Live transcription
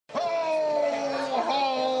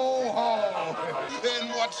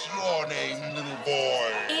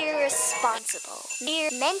Irresponsible.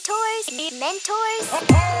 Mentors. Irresponsible.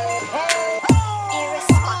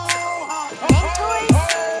 Mentors.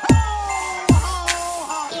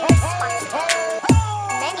 Irresponsible.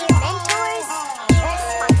 Mentors.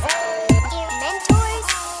 Irresponsible. Mentors.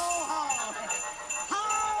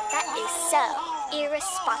 That is so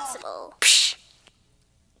irresponsible.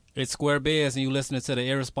 It's Square Biz, and you listening to the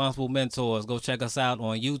Irresponsible Mentors. Go check us out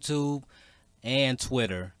on YouTube and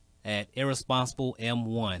Twitter at Irresponsible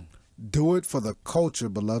M1. Do it for the culture,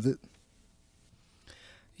 beloved.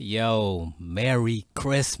 Yo, Merry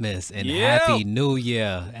Christmas and Happy New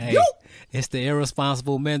Year. Hey, it's the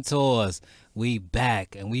Irresponsible Mentors. We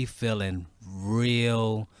back and we feeling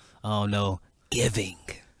real, giving.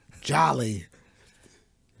 Jolly.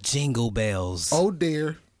 Jingle bells. Oh,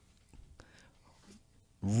 dear.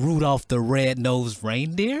 Rudolph the Red-Nosed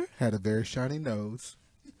Reindeer? Had a very shiny nose.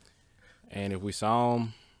 And if we saw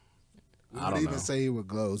him, I don't even know. say he would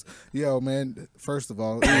glows. Yo, man, first of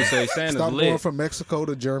all, would say Santa's stop lit. going from Mexico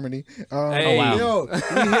to Germany. Hey. wow. Yo,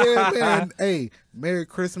 we here, man. Hey, Merry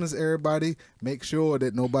Christmas, everybody. Make sure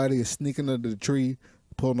that nobody is sneaking under the tree,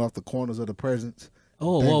 pulling off the corners of the presents.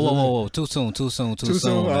 Oh, whoa. Too soon, man. All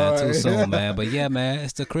Too right. soon, man. But yeah, man,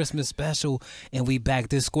 it's the Christmas special, and we back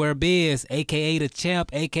this Square Biz, a.k.a. the champ,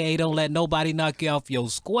 a.k.a. don't let nobody knock you off your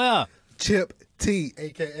square. Chip T,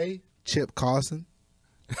 a.k.a. Chip Carson.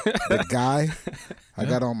 The guy. I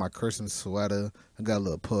got on my Christmas sweater. I got a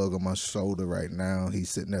little pug on my shoulder right now. He's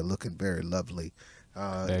sitting there looking very lovely.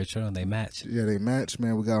 Very true, and they match. Yeah, they match,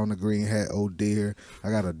 man. We got on the green hat. Oh, dear. I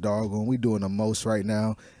got a dog on. We doing the most right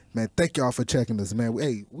now. Man, thank y'all for checking us, man.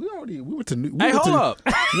 Hey, we went to New. Hey, hold up.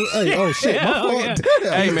 Hey, oh shit, my fault.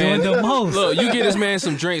 Damn. Hey, man. doing the most. Look, you get this man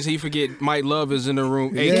some drinks. He forget Mike Love is in the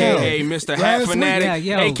room, Yeah. a.k.a. Mr. Hat Last week, Fanatic,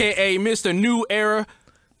 yo. a.k.a. Mr. New Era.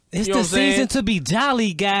 It's You know the what I'm saying? season to be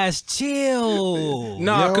jolly, guys. Chill.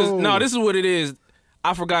 No, this is what it is.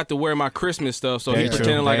 I forgot to wear my Christmas stuff, so Very he's true,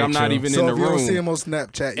 pretending like very I'm not true. even So in the if you don't see room. him on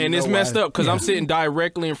Snapchat, you And it's know messed why. up because I'm sitting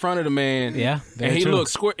directly in front of the man. Yeah, and very he true.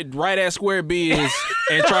 looks right at Square Biz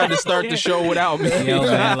and tried to start the show without me. Yo,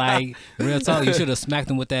 man, like, real talk, you should have smacked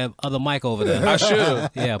him with that other mic over there. I should have.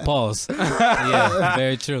 Yeah, pause. Yeah,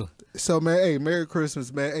 very true. So, man, hey, Merry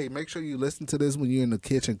Christmas, man. Hey, make sure you listen to this when you're in the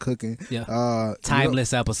kitchen cooking. Yeah.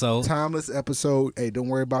 Timeless episode. Timeless episode. Hey, don't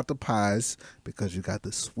worry about the pies because you got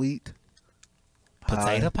the sweet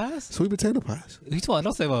Potato pies? sweet potato pies. You talking?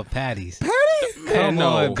 Don't say about patties. Patty? Come no.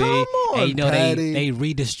 on, B. Come on, hey, you know Patty. they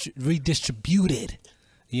redistributed.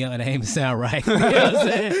 You know, that ain't sound right. You know what I'm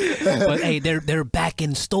saying? But hey, they're back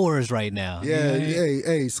in stores right now. Yeah, You know?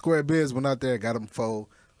 hey, Square Biz went out there, got him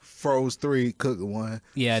froze 3, cooked 1.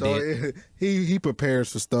 Yeah, I did. He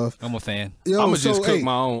prepares for stuff. I'm a fan. Yo, I'm going to so, just cook hey,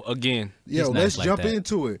 my own again. Yo, He's let's nice like jump that.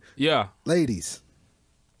 into it. Yeah. Ladies,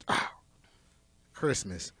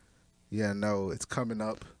 Christmas. Yeah, no, it's coming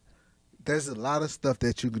up. There's a lot of stuff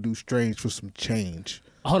that you can do strange for some change.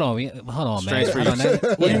 Hold on, man. Strange for Hold on, you.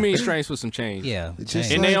 that- What do you mean strange with some change? Yeah. It's just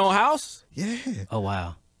change. In their own house? Yeah, Oh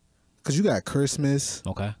wow. because you got Christmas,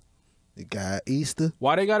 Okay. you got Easter.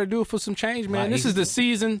 Why they got to do it for some change, man? Why This is the Easter?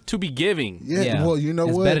 season to be giving. Yeah, well, you know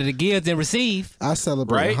it's what? better to give than receive. I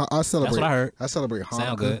celebrate. Right? I celebrate. That's what I heard. I celebrate Hanukkah,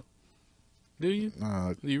 Sound good. Do you?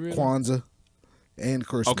 Do you really? Kwanzaa, and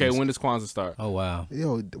Christmas. Okay, when does Kwanzaa start? Oh wow.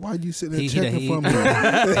 Yo, why you sitting there He checking for me? he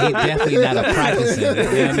definitely not a practicing. You know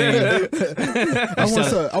what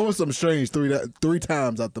I mean? I want some strange three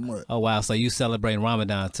times out the month. Oh wow. So you celebrating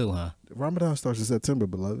Ramadan too, huh? Ramadan starts in September,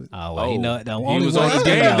 beloved. Oh, well, Oh, you know the he only was one on he his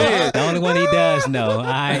does game know. then. The only one he does know. All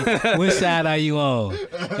right, which side are you on?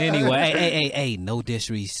 Anyway, hey, no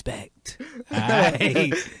disrespect. All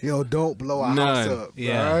right, Yo, don't blow our house None. up.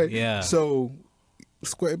 Yeah, all right? yeah. So,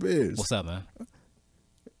 Square Biz, what's up, man?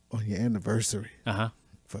 on your anniversary,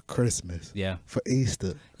 for Christmas, Yeah. for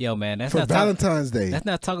Easter, Yo, man, that's for not Valentine's Day. that's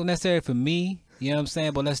not talking necessarily for me. You know what I'm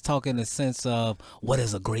saying? But let's talk in the sense of what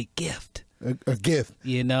is a great gift. A gift,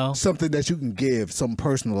 You know, something that you can give, something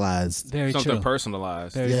personalized. very Something true.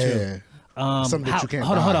 personalized. Very true. Yeah, something that you can't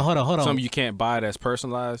hold buy. on. Something you can't buy that's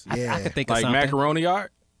personalized. Yeah. I could think Like of something. macaroni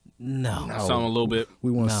art. No. Something a little bit. We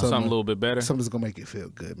want No. Something a little bit better. Something that's gonna make you feel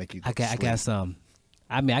good, make you. I got some.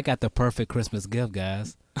 I mean, I got the perfect Christmas gift,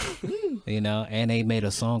 guys. You know, and they made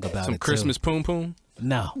a song about Some it Christmas too. poom poom.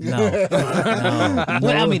 No. Well,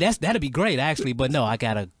 I mean, that'd be great actually, but no, I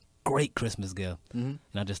got a great Christmas gift, and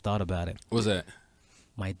I just thought about it. What's that?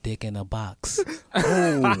 my dick in a box.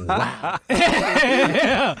 Oh wow!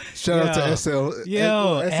 Shout out to SL.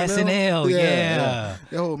 Yo, SNL, yeah.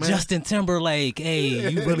 Yo, man. Justin Timberlake, hey,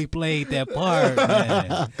 you really played that part,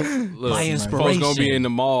 man. Look, My folks inspiration. gonna be in the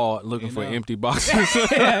mall looking for empty boxes.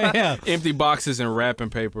 yeah. Empty boxes and wrapping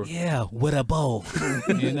paper. Yeah, with a bow,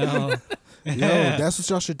 you know. Yo, that's what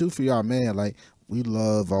y'all should do for y'all, man. Like, we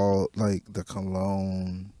love all, like, the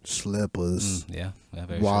cologne, slippers, Yeah,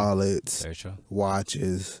 very wallets, true. Very true.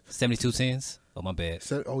 watches. 7210s? Oh, my bad.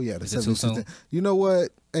 Oh, yeah, the Is it too 7210s. You know what?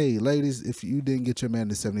 Hey, ladies, if you didn't get your man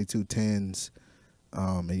the 7210s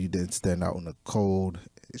and you didn't stand out in the cold,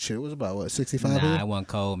 shit, it was about, what, 65 Nah, here? I wasn't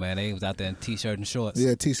cold, man. They was out there in T-shirt and shorts.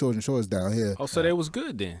 Yeah, T-shirts and shorts down here. Oh, so they was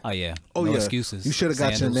good then. Oh, yeah. Oh, no yeah. excuses. You should have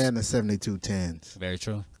got your Sandals. man the 7210s. Very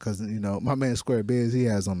true. Because, you know, my man Square Biz, he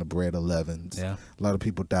has on the bread 11s. Yeah. A lot of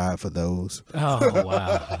people died for those. Oh,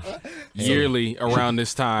 wow. Yearly around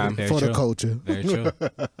this time. Very for true. the culture. Very true.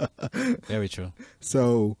 Very true.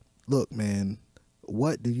 So, look, man,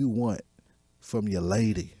 what do you want from your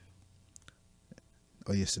lady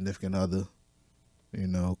or your significant other? You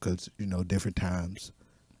know, because, you know, different times.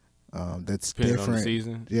 That's Depending different. on the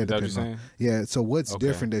season? Yeah, Is that what you're depending on- saying? yeah. So, what's Okay.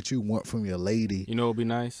 different that you want from your lady? You know what'd be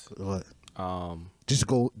nice? What? Um, Just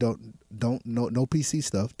go. Don't. No PC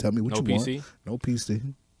stuff. Tell me what No you PC? want. No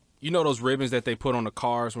PC. you know those ribbons that they put on the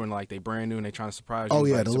cars when like they brand new and they trying to surprise you? Oh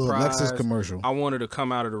yeah, Like, the little surprise. Lexus commercial. I wanted to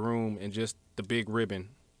come out of the room and just the big ribbon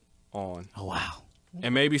on, Oh, wow.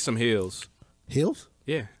 and maybe some heels. Heels,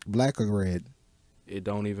 Yeah, black or red? it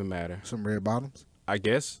don't even matter. Some red bottoms. I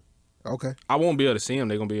guess Okay. I won't be able to see them.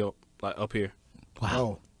 They're gonna be like up here. Wow.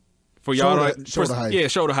 Oh, For y'all, Shoulder- that, shoulder height. Yeah,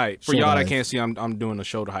 shoulder height. For Shoulder y'all height. that can't see, I'm doing the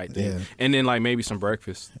shoulder height thing, Yeah. and then like maybe some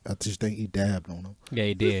breakfast. I just think he dabbed on them. Yeah,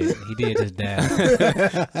 he did. He did just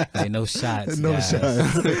dab. Hey, no shots. No guys.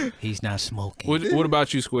 shots. He's not smoking. What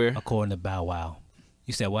about you, Square? According to Bow Wow.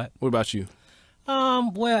 You said what? What about you?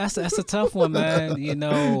 Well, that's a tough one, man. You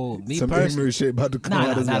know, me Some personally. ignorant shit about to come No,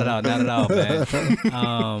 out. his not mouth. at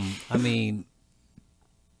all, man. I mean,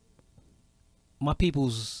 my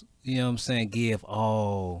people's, you know what I'm saying, give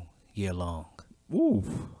all year long. Ooh.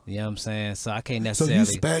 You know what I'm saying? So I can't So necessarily, you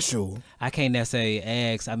special. I can't necessarily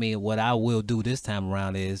ask. I mean, what I will do this time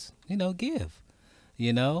around is, you know, give.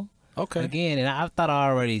 You know? Okay. Again, and I thought I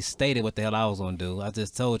already stated what the hell I was gonna do. I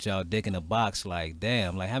just told y'all dick in a box, like,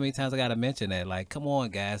 damn, like how many times I gotta mention that? Like, come on,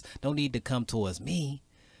 guys, don't need to come towards me.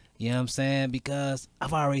 You know what I'm saying? Because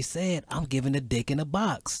I've already said I'm giving the dick in a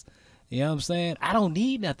box. You know what I'm saying? I don't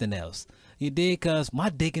need nothing else. You dig? Cause my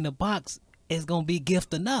dick in a box is gonna be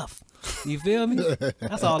gift enough. You feel me?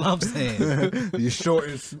 That's all I'm saying. You're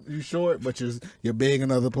short, but you're big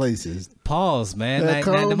in other places. Pause, man. Yeah, Like,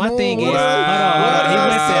 come my thing is, on. hold on. He went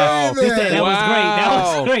there. He said, that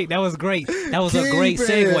Wow. was great. That was great. That was a Keep great it,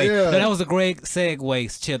 segue. yeah. No, that was a great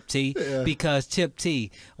segue, Chip T. Yeah. Because Chip T,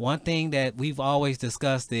 one thing that we've always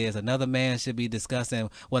discussed is another man should be discussing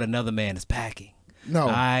what another man is packing. No,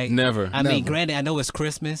 Never. I mean, Never. granted, I know it's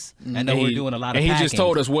Christmas. I know And we're he- doing a lot of and he packing. just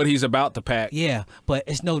told us what he's about to pack. Yeah, but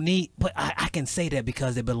it's no need. But I can say that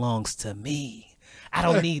because it belongs to me. I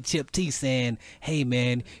don't need Chip T saying, "Hey,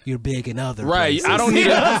 man, you're big in other Right. places." I don't need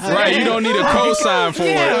a right. You don't need a cosign for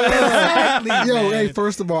it. Exactly, Yo, man. hey,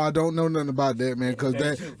 first of all, I don't know nothing about that, man, because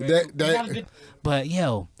that But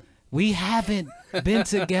yo, we haven't been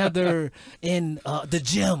together in the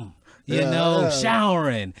gym. You Yeah, know, yeah.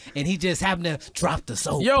 showering, and he just happened to drop the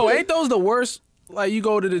soap. Yo, ain't those the worst? Like you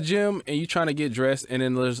go to the gym and you trying to get dressed, and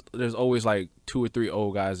then there's always like 2 or 3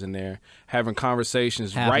 old guys in there having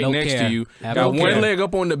conversations Have right no next care. to you. Have Got no one care. leg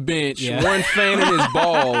up on the bench, Yeah. one fanning his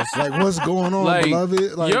balls. like, what's going on, Like,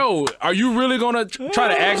 beloved? Like, yo, are you really gonna try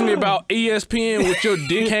to ask me about ESPN with your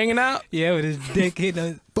dick hanging out? Yeah, with his dick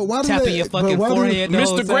hitting, but why do tapping they, your but fucking why do- forehead. the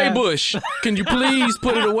whole Mr. time. Graybush, can you please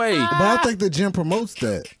put it away? But I think the gym promotes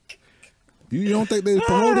that. You don't think they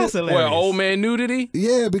promote That's it? hilarious. What, old man nudity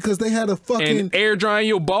Yeah, because they had a fucking and air drying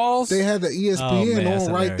your balls? they had the ESPN Oh, man, that's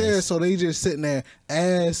on right there, hilarious. so they just sitting there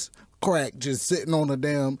ass crack, just sitting on the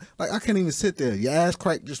damn. Like I can't even sit there. Your ass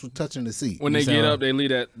crack just was touching the seat. When they So, get up, they leave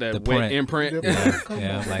that the wet print. imprint.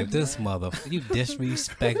 Yeah, I'm like this mother. You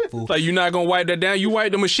disrespectful. Like you're not gonna wipe that down. You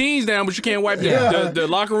wipe the machines down, but you can't wipe the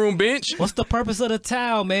locker room bench. What's the purpose of the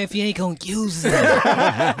towel, man, if you ain't gonna use it? You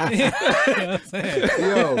know what I'm saying?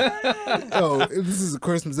 Yo, this is a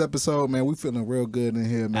Christmas episode, man. We feeling real good in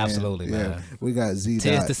here, man. Absolutely, man. We got Z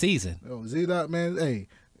Tis Dot. the season. Yo, Z Dot, man. Hey,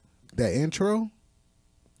 that intro.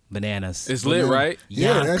 Bananas. It's lit, right?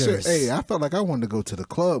 Yeah, that shit. Yonkers. Hey, I felt like I wanted to go to the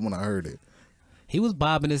club when I heard it. He was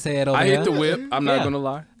bobbing his head over I there. hit the whip. I'm not Yeah. gonna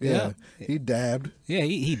lie. Yeah, he dabbed. Yeah,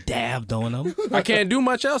 he dabbed on him. I can't do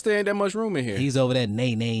much else. There ain't that much room in here. He's over there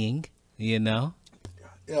nay-naying, you know.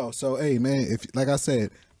 Yo, so hey man, if like I said,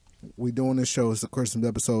 we doing this show. It's a Christmas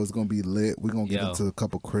episode. It's gonna be lit. We're gonna get into a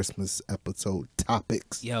couple Christmas episode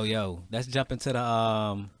topics. Yo, let's jump into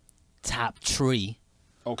the top 3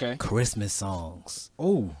 Christmas songs.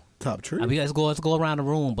 Oh, top 3. I mean, let's go around the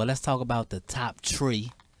room, but let's talk about the top 3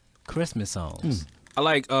 Christmas songs. I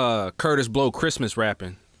like Curtis Blow Christmas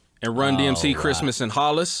rapping and Run DMC Christmas and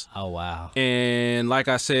Hollis. Oh wow! And like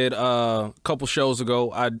I said a couple shows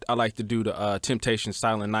ago, I like to do the Temptation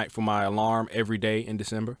Silent Night for my alarm every day in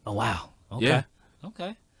December. Oh wow! Okay. Yeah.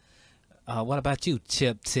 Okay. What about you,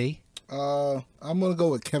 Chip T? I'm gonna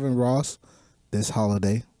go with Kevin Ross this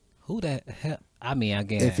holiday. Who that hell? I mean,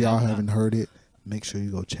 again, If y'all haven't heard it, make sure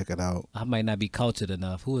you go check it out. I might not be cultured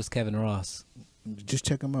enough. Who is Kevin Ross? Just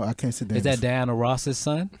check him out. I can't sit there. Is that Diana Ross's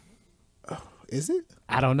son? Is it?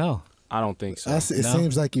 I don't know. I don't think so. It No.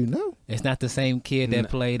 seems like you know. It's not the same kid that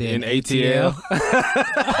played in ATL.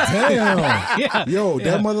 Damn. Yeah. Yo, Yeah.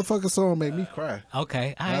 that motherfucking song made me cry.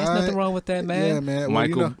 Okay. There's nothing wrong with that, man. Yeah, man. Well,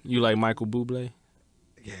 Michael, you like Michael Bublé?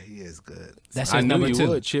 yeah, he is good. That's I his knew number you 2.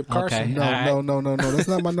 would, Chip Carson. Okay. No. That's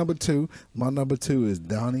not my number 2. My number 2 is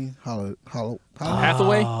Donnie Hathaway?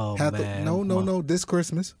 Oh, man. No. This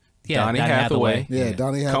Christmas. Yeah, Donnie Hathaway. Yeah,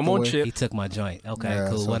 Donnie Hathaway. Come on, Chip. He took my joint. Okay, Yeah,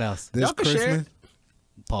 cool. so What else? This Y'all can share Christmas.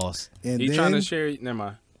 Pause. And You then, trying to share? Never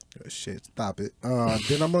mind. Shit, stop it.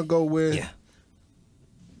 Then I'm gonna go with Yeah.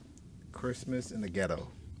 Christmas in the Ghetto.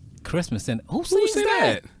 Christmas and who Who sings said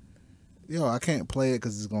that? that? Yo, I can't play it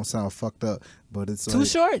because it's gonna sound fucked up, but it's Too like,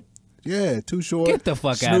 short? Yeah, too short. Get the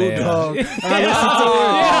fuck Snoop outta here. Dogg.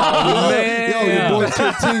 I listen to it. Yo, your boy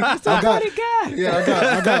Chip T. I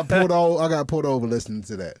got pulled over listening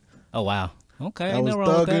to that. Oh wow. Okay. I ain't was no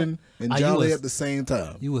wrong with that. thugging and Oh, jolly at the same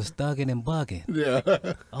time. You was thugging and bugging. Yeah.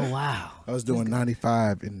 Oh wow. I was doing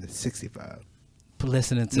 95 and the 65.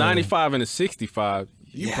 Listening to 95 and a 65.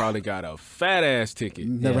 You probably got a fat ass ticket.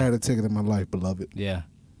 Never Yeah. had a ticket in my life, beloved. Yeah.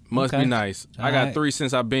 Must Okay. be nice. I All got right. 3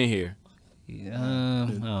 since I've been here. I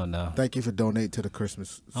don't know. Thank you for donating to the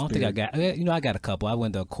Christmas. I don't think I got. I got a couple. I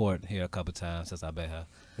went to court here a couple times since I've been here.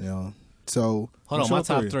 You know, so Hold on, what's my your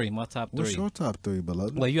top three? 3. My top 3. What's your top 3,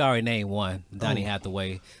 beloved? Well, you already named one. Donnie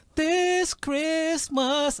Hathaway. This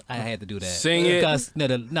Christmas, I had to do that. Sing it. Because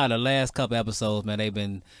the last couple episodes, man, they've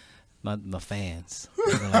been my fans.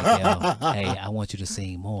 They've been like, yo, hey, I want you to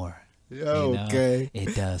sing more. You know? Okay.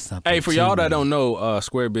 It does something. Hey, for to y'all that me. don't know,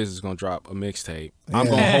 Square Business is gonna drop a mixtape. I'm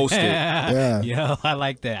gonna host it. Yeah. Yo, I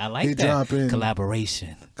like that. I like He that dropping-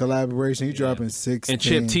 collaboration. Collaboration. He dropping 16. And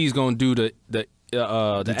Chip T's gonna do the drop-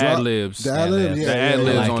 ad libs. the ad lib, The yeah, ad yeah,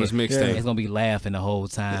 libs I like on it. his mixtape. It's gonna be laughing the whole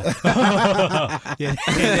time. Yeah,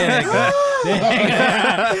 there you go.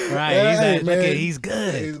 Right, Hey, look man. at, he's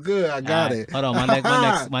good. He's good. I got All right, it. Hold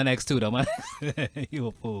on, my next 2 though. You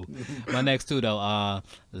a fool. My next 2 though.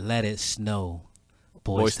 Let It Snow.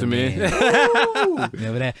 Boys to Men.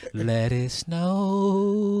 Remember that? Let it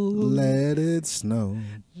snow. Let it snow.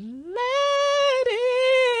 Let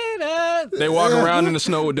it. They walk around in the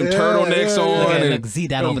snow with them turtlenecks on. Look at and look,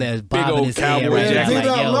 Z-Dot over there is big bobbing old his head cowboy right now. jacket. Like,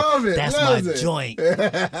 Z-Dot yo, love it, that's loves my it. joint.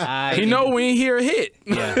 He know we ain't hear a hit.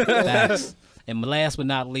 Yeah, facts. And last but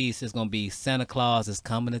not least, it's gonna be Santa Claus is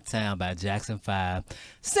Coming to Town by Jackson 5.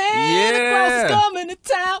 Santa Claus is coming to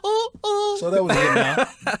town. Ooh, ooh. So that was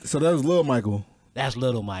so that was Lil Michael. That's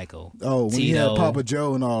Little Michael. Oh, when he had Papa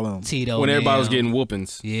Joe and all them. Tito. When everybody was Nam. getting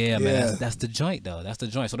whoopings. Yeah, man. Yeah. That's the joint though. That's the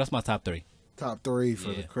joint. So that's my top 3. Top 3 for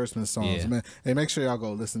the Yeah. Christmas songs, Yeah. man. Hey, make sure y'all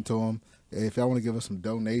go listen to them. If y'all want to give us some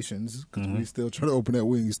donations, because Mm-hmm. we still trying to open that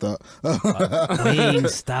Wingstop.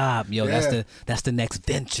 Stop, yo. Yeah. That's the next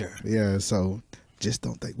venture. Yeah, so just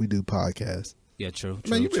don't think we do podcasts. Yeah, true.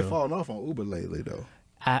 Man, you've been true. falling off on Uber lately, though.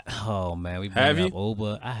 Oh man, we Have bring you? up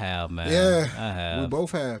Uber. I have, man. Yeah, I have. we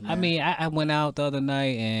both have. I Man. mean, I went out the other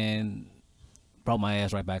night and brought my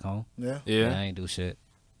ass right back home. yeah. Yeah, I ain't do shit.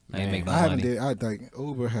 I ain't Man. make no I haven't money. did. I think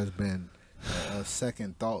Uber has been a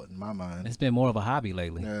second thought in my mind. It's been more of a hobby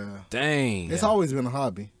lately. Yeah, Dang. it's always been a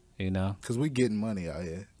hobby You know, because we getting money out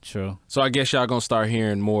here. true. So I guess y'all gonna start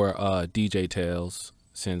hearing more DJ tales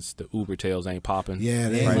since the Uber tales ain't popping. Yeah,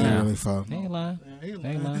 they Right ain't now. really fun. They ain't lying. They They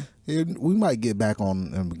ain't lying. We might get back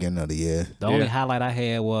on in the beginning of the year. The only Yeah. highlight I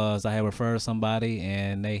had was I had referred somebody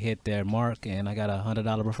and they hit their mark and I got a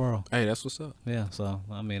 $100 referral. Hey, that's what's up. Yeah, so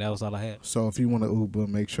I mean that was all I had. So if you want to Uber,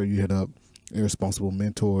 make sure you hit up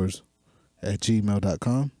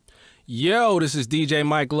irresponsiblementors@gmail.com. Yo, this is DJ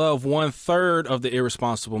Mike Love, 1/3 of the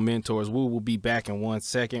Irresponsible Mentors. We will be back in 1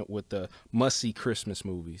 second with the must-see Christmas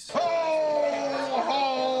movies. Ho,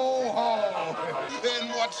 ho, ho. Then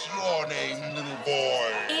what's your name, little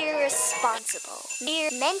boy? Irresponsible.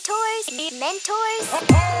 Mentors. Ho,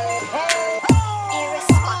 ho, ho.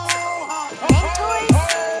 Irresponsible.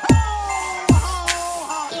 Mentors.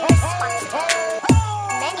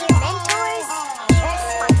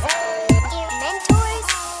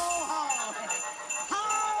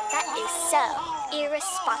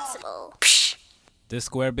 irresponsible. Psh. This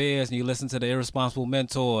Square Bears, and you listen to the Irresponsible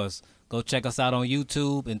Mentors. Go check us out on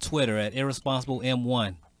YouTube and Twitter at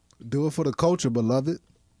IrresponsibleM1. Do it for the culture, beloved.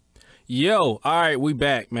 Yo, all right, we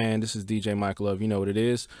back, man. This is DJ Mike Love. You know what it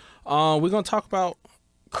is. We're gonna talk about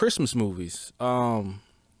Christmas movies. Square.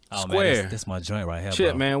 Man, this my joint right here, Shit,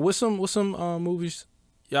 bro. man. What's some movies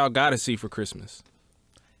y'all gotta see for Christmas?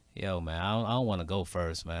 Yo, man, I don't want to go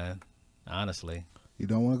first, man. Honestly. You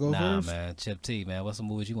don't want to go first? Nah, man. Chip T, man. What's some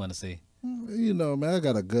movies you want to see? You know, man, I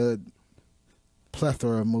got a good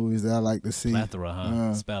plethora of movies that I like to see. Plethora,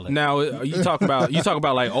 huh? Spell it. Now, you talk about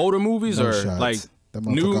like older movies No or shots. like That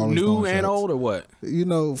motherfucker always new throwing and shots. old or what? You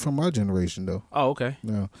know, from my generation though. Oh, okay.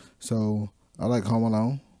 Yeah. So I like Home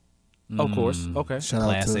Alone. Of course. Okay. Shout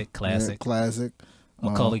out to Classic. classic.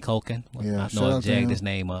 Macaulay Culkin. yeah, I shout know I out to jagged him. his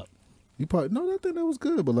name up. You probably no, I think that was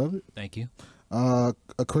good, beloved. Thank you. A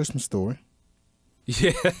Christmas Story.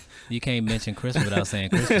 Yeah. You can't mention Christmas without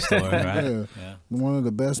saying Christmas Story, right? Yeah. One of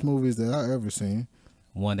the best movies that I ever seen.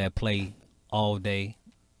 One that play all day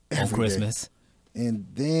on Every Christmas. And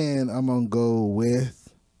then I'm gonna go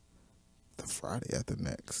with the Friday After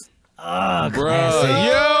Next.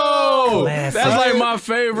 Classic. Yo, Classic. that's like my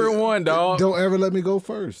favorite one, dog. Don't ever let me go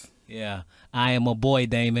first. Yeah. I am a boy,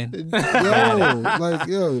 Damon.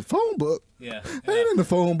 Yo, phone book. Yeah. I ain't in the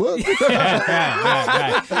phone book.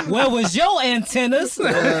 right. Where was your antennas? Yo,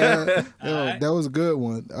 that was a good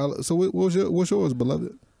one. So what's yours,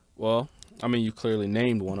 beloved? Well, I mean, you clearly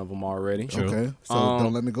named one of them already. Okay, so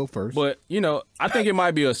don't let me go first. But you know, I think it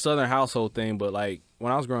might be a Southern household thing. But like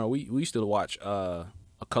when I was growing up, we used to watch A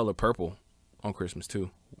Color Purple on Christmas too.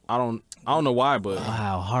 I don't know why, but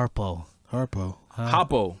Wow, Harpo.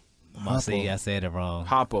 Hoppo, See, I said it wrong.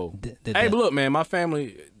 Hoppo. Hey, but look, man, my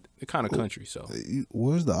family, they're kind of country, so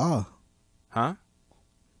Where's the huh?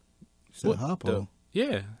 You said Hoppo.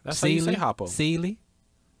 Yeah, that's how you say Hoppo. Sealy.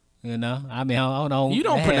 You know, I mean, I don't know. You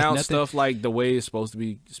don't That has pronounce nothing- stuff like the way it's supposed to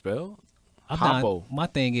be spelled. Hoppo. My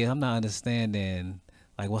thing is, I'm not understanding,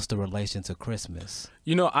 like, what's the relation to Christmas?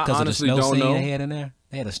 You know, I Because honestly of the snow don't scene know. they had in there?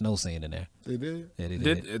 They had a snow scene in there. They did. Yeah, they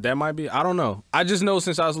did. That might be. I don't know. I just know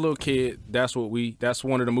since I was a little kid, that's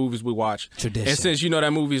one of the movies we watch. Tradition. And since you know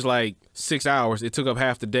that movie's like 6 hours, it took up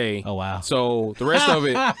half the day. Oh, wow. So the rest of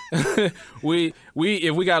it,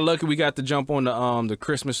 if we got lucky, we got to jump on the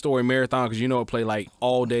Christmas Story marathon because you know it played like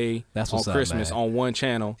all day That's on what's up, Christmas man. on one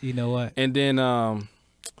channel. You know what? And then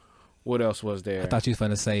what else was there? I thought you was going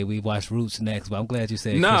to say we watch Roots next, but I'm glad you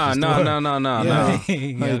said Nah. Christmas Yeah.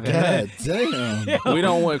 Story. Like, God damn. We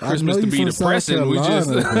don't want Christmas I know to you be from South depressing. We just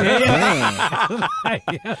Carolina, but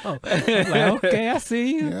damn. Like, okay, I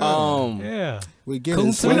see you. Yeah. We get it.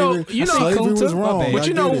 Kunta. Slavery, You know, slavery Kunta, was my wrong. bad. But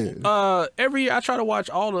you I get it. know, every year I try to watch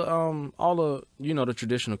all the the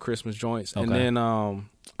traditional Christmas joints, and Okay. then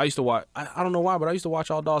I used to watch. I don't know why, but I used to watch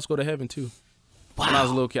All Dogs Go to Heaven too. When I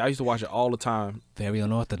was a little kid, I used to watch it all the time. Very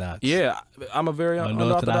unorthodox. Yeah, I'm a very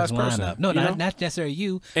unorthodox person. lineup. No, you know? not necessarily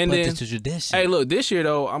you, And but then- it's a tradition. Hey, look, this year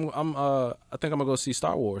though, I think I'm gonna go see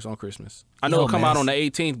Star Wars on Christmas. I know Yo, it'll come man. out on the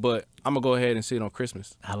 18th, but I'm gonna go ahead and see it on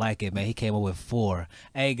Christmas. I like it, man. He came up with 4.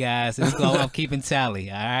 Hey, guys, let's go. I'm keeping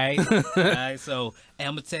tally. All right, all right. So, hey,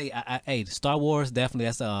 I'm gonna tell you, hey, Star Wars definitely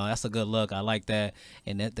that's a good look. I like that.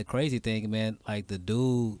 And the crazy thing, man, like the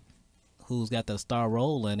dude who's got the star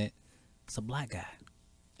role in it, it's a black guy.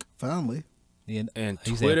 Finally. You know, And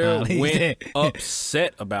he said Twitter finally. He went said-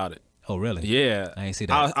 upset about it. Oh, really? Yeah, I ain't see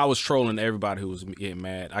that. I was trolling everybody who was getting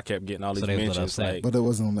mad. I kept getting all these So they was mentions. upset. Like, But it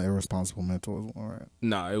wasn't on the Irresponsible Mentors one, right?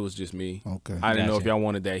 no, it was just me. Okay. I didn't know if Gotcha. y'all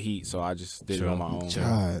wanted that heat, so I just did it on my own. Sure.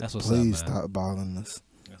 God, That's what's please up, man. stop bothering us.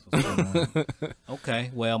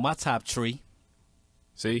 Okay. Well, my top tree.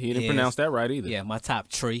 See, he didn't Yes. pronounce that right either. Yeah, my top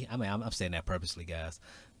tree. I mean, I'm saying that purposely, guys.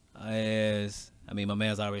 My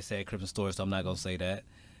man's already said Christmas Story, so I'm not gonna say that.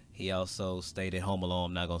 He also stated Home Alone.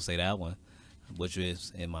 I'm not gonna say that one, which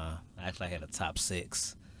is in my. Actually, I had a top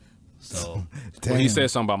 6. So Well, he Damn.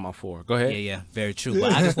 said something about my 4. Go ahead. yeah, very true.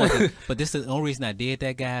 But I just want to, but this is the only reason I did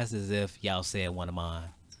that, guys, is if y'all said one of mine.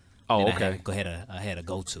 Oh, Then okay. I had a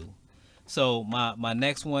go to. So my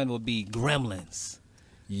next one would be Gremlins.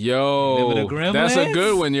 Yo, Remember the that's a Gremlins?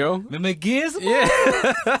 good one, yo. Remember Gizmo?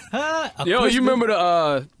 Yeah. Yo, you remember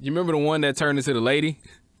the one that turned into the lady,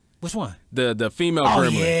 Which one? the female Oh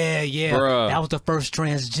gremlin. yeah. Bruh. That was the first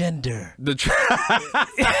transgender. The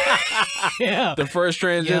Yeah. the first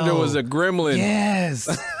transgender Yo. was a gremlin. Yes.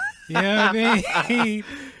 You know what I mean?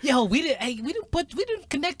 Yo, we didn't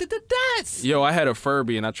connect the dots. Yo, I had a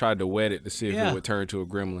Furby and I tried to wet it to see if Yeah. it would turn to a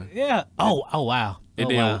gremlin. Yeah. Oh wow. It Oh,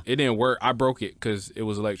 didn't. wow. It didn't work. I broke it because it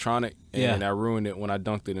was electronic, and Yeah. I ruined it when I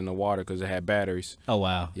dunked it in the water because it had batteries. Oh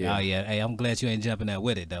wow. Yeah. Oh yeah. Hey, I'm glad you ain't jumping out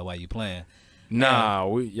with it though while you playing.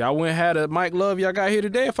 Nah, y'all wouldn't have the Mike Love y'all got here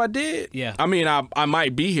today if I did. Yeah. I mean, I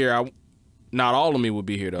might be here. Not all of me would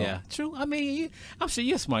be here, though. Yeah, true. I mean, I'm sure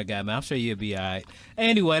you're a smart guy, man. I'm sure you'll be all right.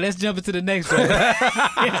 Anyway, let's jump into the next joint.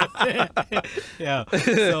 Yeah.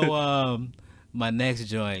 So, my next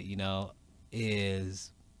joint,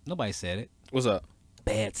 is nobody said it. What's up?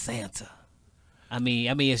 Bad Santa. I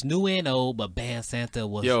mean, it's new and old, but Bad Santa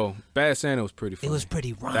was. Yo, Bad Santa was pretty funny. It was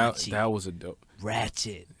pretty raunchy. That was a dope.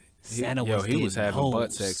 Ratchet. Santa he was having hoes.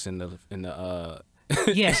 butt sex in the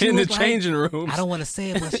Yeah, she in the was like, changing rooms. I don't want to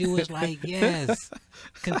say it, but she was like, yes,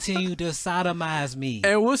 continue to sodomize me.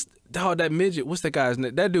 And that midget? What's that guy's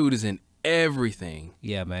name? That dude is in everything.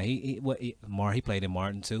 Yeah, man. He played in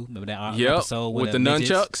Martin too. Remember that Yep, episode with the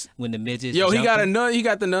nunchucks? When the midgets. Yo, he got the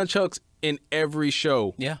jumping? nunchucks in every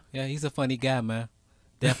show. Yeah, he's a funny guy, man.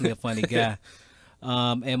 Definitely a funny guy.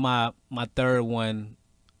 And my third one,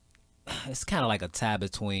 it's kind of like a tie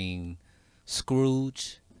between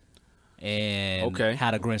Scrooge and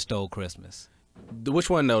How the Grinch Stole Christmas. Which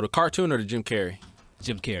one though? The cartoon or the Jim Carrey?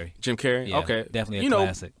 Jim Carrey. Jim Carrey. Yeah, okay, definitely a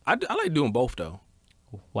classic. I like doing both though.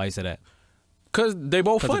 Why you say that? Cause they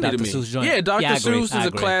both funny to Dr. me. Seuss joint? Yeah, Dr. Yeah, I agree. Seuss I is a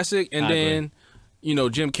agree. classic, and I then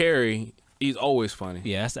Jim Carrey, he's always funny.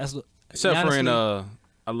 Yeah, that's Except for in honestly,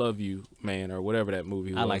 I Love You, Man, or whatever that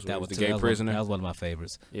movie was. I like where that he one was too. the gay prisoner. That was one of my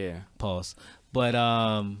favorites. Yeah. Pause. But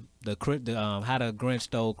How the Grinch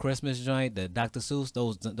Stole Christmas joint, the Dr. Seuss,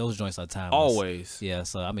 those joints are timeless. Always. Yeah,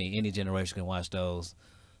 so I mean any generation can watch those.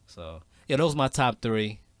 So yeah, those are my top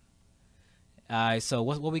three. All right, so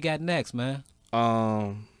what we got next, man?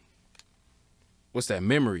 What's that?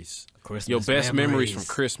 Memories. Christmas Your best memories from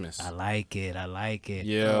Christmas. I like it.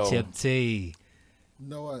 Yo. Chip T. You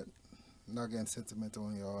know what? Not getting sentimental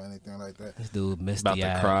on y'all or anything like that. This dude misty About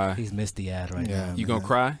to eyed. cry. He's misty eyed right Yeah. now. You gonna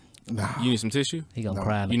cry? Nah. You need some tissue? He gonna No.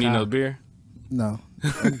 cry in the You need car. another beer? No.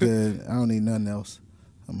 I'm good. I don't need nothing else.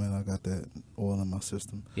 I mean, I got that oil in my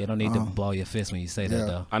system. Yeah, don't need to ball your fist when you say that yeah.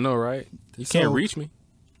 though. I know, right? You So- can't reach me.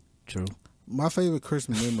 True. My favorite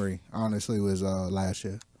Christmas memory, honestly, was last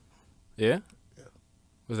year. Yeah?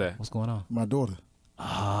 What's that? What's going on? My daughter.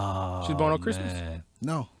 Oh, She's born on Christmas? man.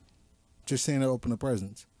 No. Just seeing her open the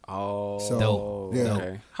presents. Oh. So, Dope. yeah.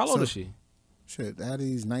 Okay. How old So- is she? Shit,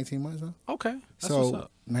 Addie's 19 months now. Okay. That's So what's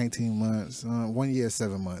up. 19 months, 1 year,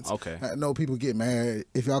 7 months. Okay. I know people get mad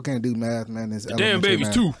if y'all can't do math, man. It's Damn elementary baby's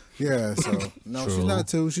math. 2. Yeah, so no, she's True. not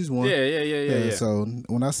 2. She's 1. Yeah. So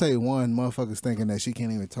when I say 1, motherfuckers thinking that she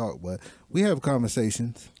can't even talk, but we have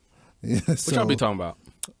conversations. Yeah, What y'all be talking about?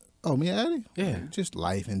 Oh, me and Addie? Yeah. Just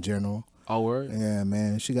life in general. Oh, word? Yeah,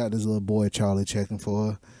 man. She got this little boy Charlie checking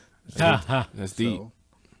for her. Ha, ha. That's deep. So,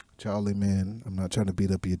 Charlie, man, I'm not trying to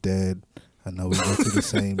beat up your dad. I know we go to the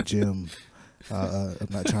same gym. I'm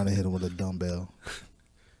not trying to hit him with a dumbbell.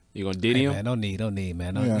 You gonna diddy Hey, him? man, don't need,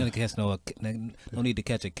 man. Yeah. No need to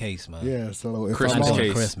catch a case, man. Yeah, so if Christmas I'm on,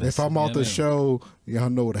 case. Christmas. if I'm You off know the what I mean? show, y'all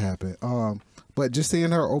know what happened. But just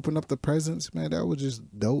seeing her open up the presents, man, that was just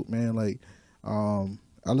dope, man. Like,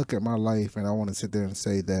 I look at my life and I want to sit there and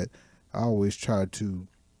say that I always try to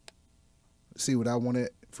see what I wanted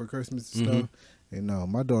for Christmas and stuff. And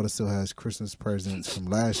my daughter still has Christmas presents from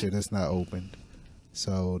last year that's not opened.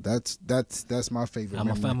 So that's my favorite. I'm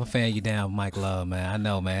memory. a fan you down, Mike Love, man. I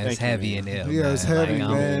know, man. It's Thank you, heavy man. in there. Yeah, man. it's heavy, Like,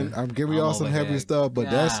 man. I'm giving y'all some over heavy here. stuff, but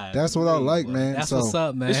God, that's what I like, boy. man. That's So what's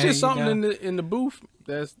up, man. It's just something You know? in the booth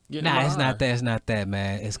that's getting Nah, my it's eye. not that. It's not that,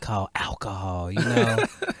 man. It's called alcohol. You know,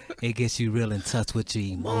 it gets you real in touch with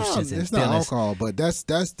your emotions and it's not feelings. alcohol, but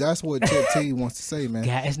that's what Chip T wants to say, man.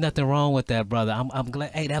 God, it's nothing wrong with that, brother. I'm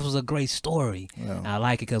glad. Hey, that was a great story. Yeah. I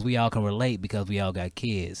like it because we all can relate because we all got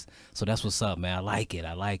kids. So that's what's up, man. I like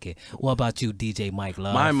it. What about you, DJ Mike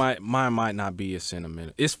Love? Mine might not be as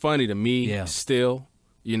sentimental. It's funny to me Yeah. still.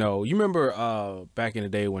 You remember back in the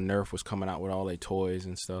day when Nerf was coming out with all their toys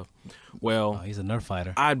and stuff? Well, Oh, he's a Nerf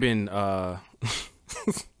fighter. I'd been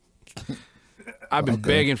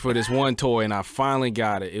begging for this one toy, and I finally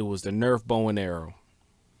got it. It was the Nerf bow and arrow.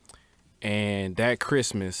 And that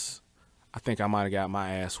Christmas, I think I might have got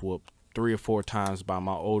my ass whooped 3 or 4 times by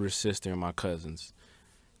my older sister and my cousins,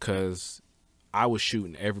 because I was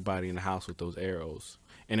shooting everybody in the house with those arrows.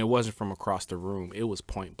 And it wasn't from across the room. It was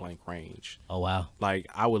point blank range. Oh wow. Like,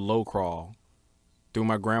 I would low crawl through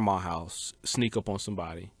my grandma's house, sneak up on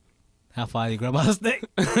somebody. How far your grandma's stay?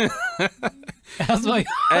 That's my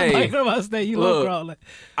Hey, grandma's stay. You look. low crawling.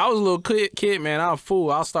 I was a little kid, man. I was a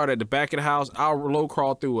fool. I'll start at the back of the house. I'll low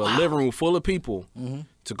crawl through a living room full of people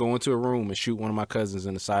to go into a room and shoot one of my cousins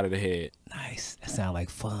in the side of the head. Nice. That sounds like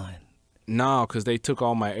fun. No, because they took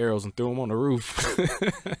all my arrows and threw them on the roof.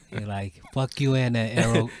 You're like, fuck you and that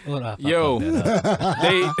arrow. Yo,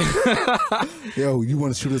 Yo, you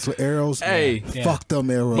want to shoot us with arrows? Hey. Fuck them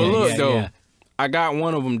arrows. But look, though, I got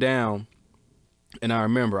one of them down, and I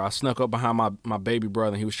remember I snuck up behind my baby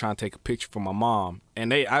brother, and he was trying to take a picture for my mom.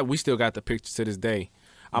 And we still got the picture to this day.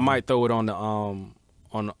 I might throw it on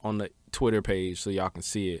the Twitter page so y'all can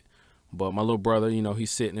see it. But my little brother, you know,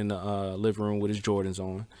 he's sitting in the living room with his Jordans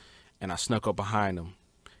on, and I snuck up behind him,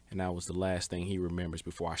 and that was the last thing he remembers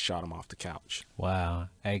before I shot him off the couch. Wow.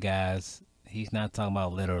 Hey, guys, he's not talking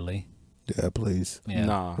about literally. Yeah, please. Yeah.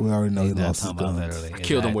 Nah. We already know he lost his guns. Literally. I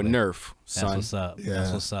killed him with Nerf, son. That's what's up. Yeah.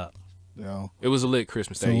 That's what's up. Yeah. It was a lit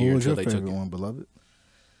Christmas So that year what was until your they took favorite it. one, beloved?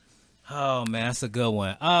 Oh, man, that's a good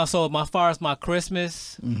one. So as far as my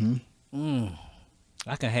Christmas, I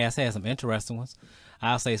can have some interesting ones.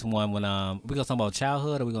 I'll say someone when we gonna talk about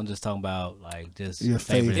childhood, or we gonna just talk about like just Your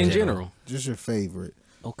favorite in general. Just your favorite.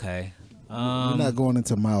 Okay. We're not going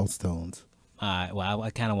into milestones. All right. Well, I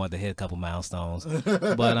kind of want to hit a couple milestones,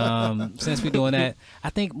 but since we're doing that, I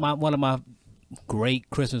think one of my great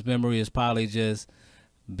Christmas memories is probably just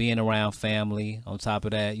being around family. On top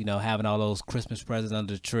of that, you know, having all those Christmas presents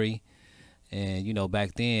under the tree. And, you know,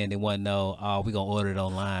 back then, they wasn't we're going to order it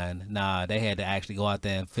online. Nah, they had to actually go out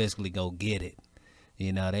there and physically go get it.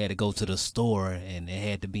 You know, they had to go to the store, and it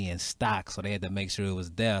had to be in stock, so they had to make sure it was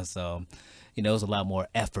there. So, you know, it was a lot more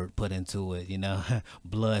effort put into it, you know,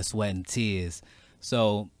 blood, sweat, and tears.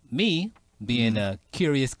 So, me, being a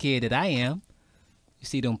curious kid that I am, you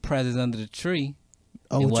see them presents under the tree,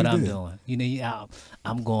 and what I'm doing. You know,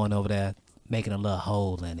 I'm going over there, making a little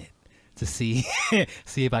hole in it to see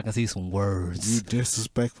if I can see some words. You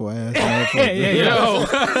disrespectful ass.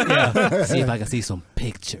 Yeah. See if I can see some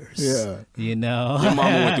pictures. Yeah. You know. Your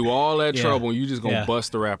mama went through all that trouble, and you just gonna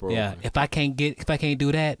bust the wrapper Yeah. open. If I can't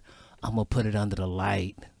do that, I'm gonna put it under the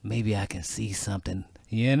light. Maybe I can see something.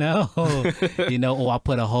 You know. Or I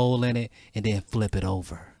put a hole in it and then flip it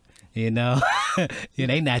over. You know.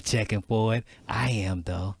 They not checking for it. I am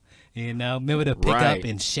though. You know, remember to pick up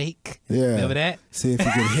and shake? Yeah. Remember that? See if you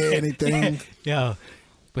can hear anything. Yeah.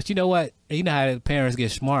 But you know what? You know how the parents get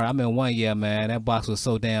smart. I mean, one year, man, that box was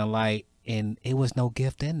so damn light, and it was no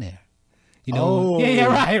gift in there. You know? Oh.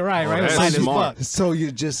 Right. That's Light as smart. fuck. So you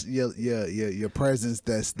just your presence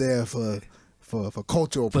that's there for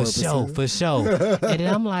cultural purposes. For sure. And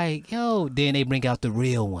then I'm like, yo, then they bring out the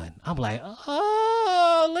real one. I'm like,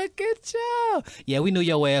 oh, look at y'all. Yeah, we knew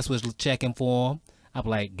your ass was checking for them. I'm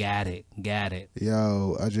like, got it.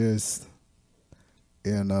 Yo, I just,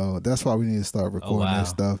 that's why we need to start recording that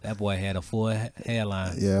stuff. That boy had a full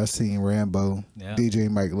hairline. Yeah, I seen Rambo, Yeah. DJ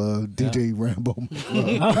Mike Love, DJ Rambo.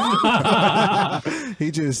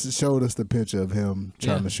 He just showed us the picture of him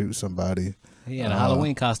trying to shoot somebody. He had a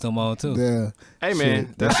Halloween costume on, too. Yeah. Hey,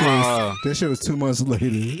 man, that shit was 2 months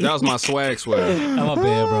later. that was my swag sweater. I'm a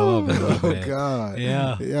bad, bro. Oh, God.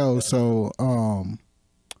 Yeah. Yo, so,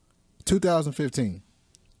 2015.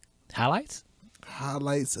 Highlights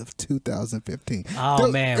of 2015.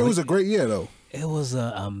 Oh, man. It was a great year, though. It was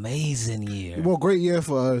an amazing year. Well, great year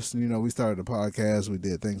for us. You know, we started a podcast. We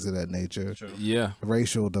did things of that nature. Yeah.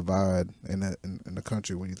 Racial divide in the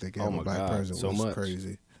country when you think you have a black person so was much.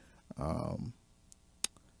 crazy.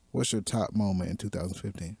 What's your top moment in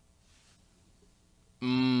 2015?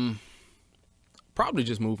 Probably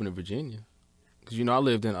just moving to Virginia. Because, I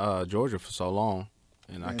lived in Georgia for so long.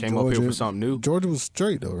 And I came up here for something new. Georgia was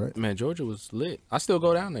straight, though, right? Man, Georgia was lit. I still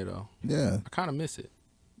go down there, though. Yeah. I kind of miss it.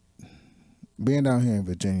 Being down here in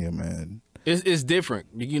Virginia, man. It's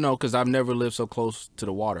different, because I've never lived so close to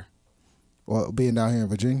the water. Well, being down here in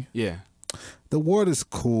Virginia? Yeah. The water's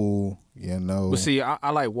cool, But see, I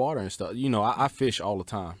like water and stuff. I fish all the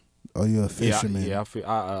time. Oh, you're a fisherman? Yeah,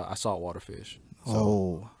 I saltwater fish. So,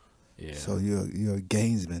 oh. Yeah. So you're a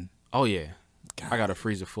gamesman. Oh, yeah. I got a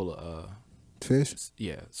freezer full of... fish?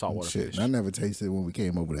 Yeah, saltwater Shit, fish. I never tasted when we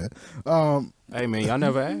came over there. Hey, man, y'all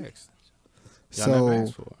never asked. Y'all So, never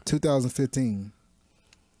asked for it. 2015,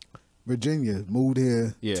 Virginia, moved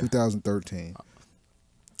here 2013.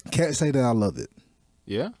 Can't say that I love it.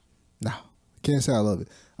 Yeah? No, can't say I love it.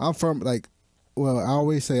 I'm from, I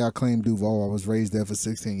always say I claim Duval. I was raised there for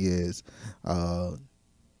 16 years. I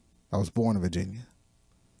was born in Virginia.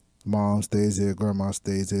 Mom stays here, grandma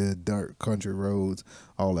stays here, dirt, country roads,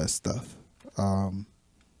 all that stuff.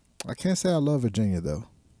 I can't say I love Virginia though.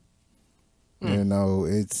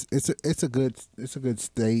 It's a good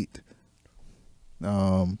state.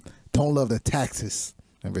 Don't love the taxes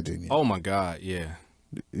in Virginia. Oh, my God, yeah.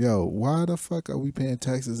 Yo, why the fuck are we paying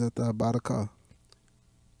taxes after I bought a car?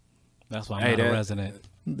 That's why I'm not a resident.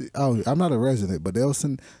 Oh, I'm not a resident, but they'll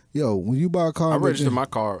send. Yo, when you buy a car, I registered my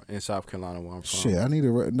car in South Carolina where I'm from. Shit, I need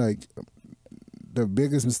to like. The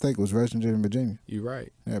biggest mistake was registering in Virginia. You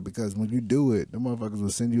right. Yeah, because when you do it, the motherfuckers will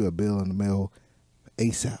send you a bill in the mail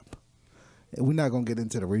ASAP. And we're not gonna get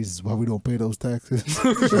into the reasons why we don't pay those taxes.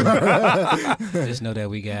 Just know that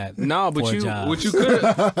we got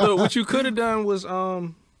but what you could have done was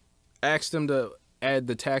ask them to add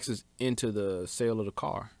the taxes into the sale of the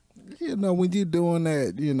car. You know, when you're doing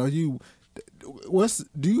that, you know,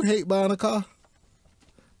 do you hate buying a car?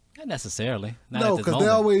 Not necessarily. No, because they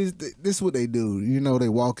always, this is what they do. You know, they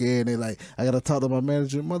walk in, they like, I got to talk to my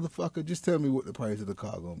manager. Motherfucker, just tell me what the price of the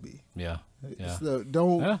car going to be. Yeah. So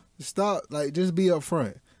don't stop, like, just be up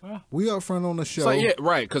front. We up front on the show. So, yeah,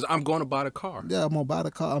 right, because I'm going to buy the car. Yeah, I'm going to buy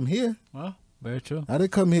the car. I'm here. Well, very true. I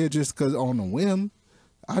didn't come here just because on a whim.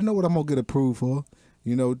 I know what I'm going to get approved for.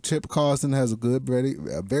 You know, Chip Carson has a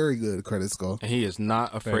very good credit score. And he is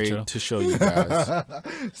not afraid to show you guys.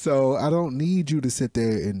 So I don't need you to sit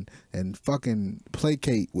there and fucking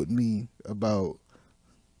placate with me about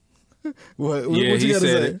what you gotta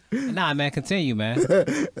say? Nah, man, continue, man.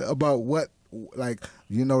 About what, like,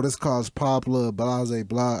 you know, this car's popular, blah, blah,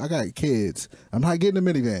 blah. I got kids. I'm not getting a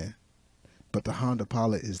minivan. But the Honda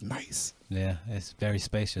Pilot is nice. Yeah, it's very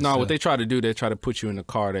spacious. No, what they try to do, they try to put you in the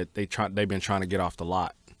car that they've been trying to get off the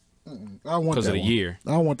lot. I want because of the year.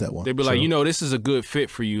 I want that one. They'd be like, you know, this is a good fit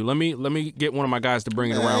for you. Let me get one of my guys to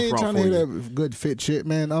bring it around front for you. I ain't trying to hear that good fit shit,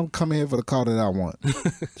 man. I'm coming here for the car that I want.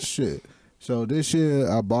 Shit. So this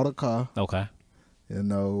year I bought a car. Okay. You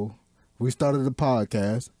know, we started the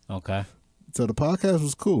podcast. Okay. So the podcast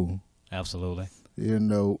was cool. Absolutely. You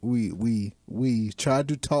know, we tried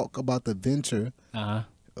to talk about the venture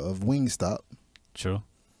of Wingstop. True.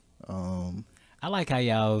 I like how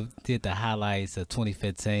y'all did the highlights of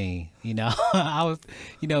 2015. You know,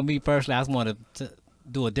 me personally, I just wanted to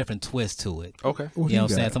do a different twist to it. Okay. You know what I'm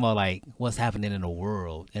saying? Something about like what's happening in the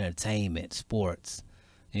world, entertainment, sports.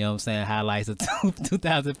 You know what I'm saying? Highlights of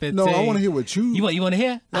 2015. No, I want to hear what you. You want to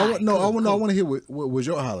hear? I want to hear what was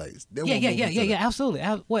your highlights. Yeah, absolutely.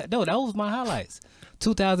 No, that was my highlights.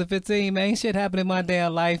 2015, man, shit happened in my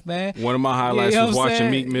damn life, man. One of my highlights was watching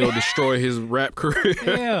Meek Mill destroy his rap career.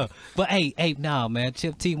 Yeah, but hey, no, man,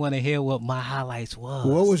 Chip T want to hear what my highlights was.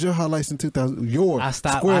 What was your highlights in 2000? I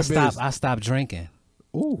stopped drinking.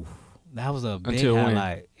 Ooh. That was a big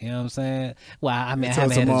highlight. You know what I'm saying? Well, I mean, I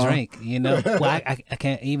haven't had a drink. You know, well, I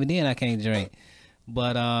can't. Even then, I can't drink.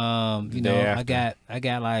 But you know, I got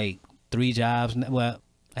like 3 jobs. Well,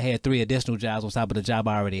 I had 3 additional jobs on top of the job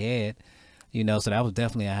I already had. You know, so that was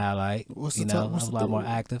definitely a highlight. What's the you know, I was a lot more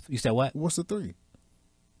active. You said what? What's the 3?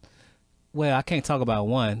 Well, I can't talk about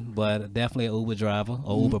one, but definitely an Uber driver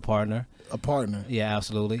or Uber partner. A partner. Yeah,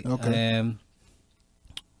 absolutely. Okay. And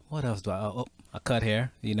what else do I? I cut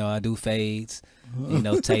hair. You know, I do fades. You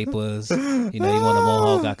know, tapers. You know, you want a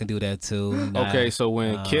mohawk, I can do that too. You know, okay, so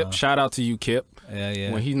when Kip, shout out to you, Kip.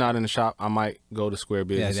 Yeah. When he's not in the shop, I might go to Square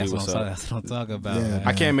Biz and see what's up. That's what I'm talking about. Yeah.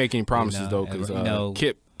 I can't make any promises though, because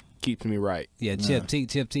Kip keeps me right. Yeah, Chip T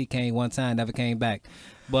came one time, never came back.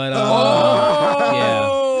 But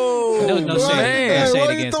yeah. No shade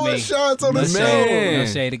against me. Shots on no the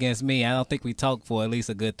shade against me. I don't think we talked for at least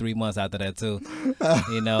a good 3 months after that too.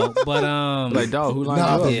 You know, but like dog, who lined you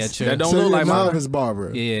up? Yeah, true. That don't look like my novice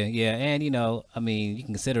barber. Yeah, and you know, I mean, you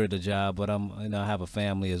can consider it a job, but I have a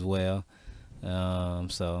family as well.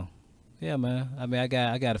 So yeah, man. I mean, I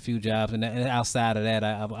got a few jobs, and outside of that,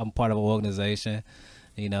 I'm part of an organization.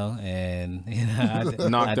 You know, and you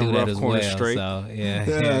know, I do that as well. Straight. So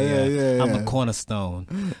yeah. I'm a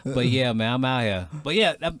cornerstone. But yeah, man, I'm out here. But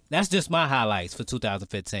yeah, that's just my highlights for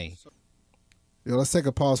 2015. Yo, let's take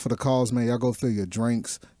a pause for the calls, man. Y'all go fill your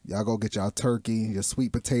drinks. Y'all go get y'all turkey, your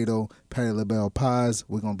sweet potato, Patti LaBelle pies.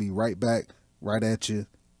 We're gonna be right back, right at you.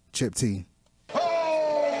 Chip T. Ho,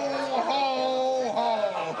 ho,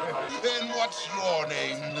 ho. Then what's your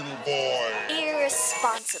name, little boy?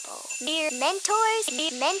 Irresponsible. Dear mentors.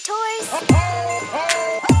 Irresponsible. Mentors.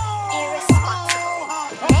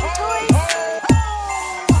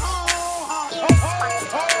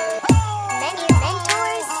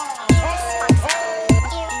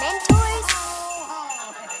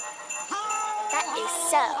 That is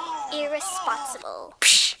so irresponsible.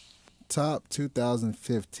 Top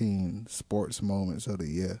 2015 sports moments of the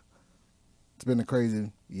year. It's been a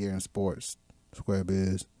crazy year in sports. Square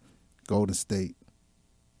Biz, Golden State,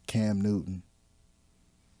 Cam Newton.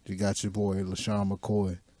 You got your boy LaShawn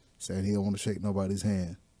McCoy saying he don't want to shake nobody's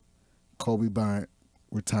hand. Kobe Bryant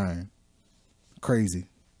retiring. Crazy.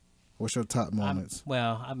 What's your top moments?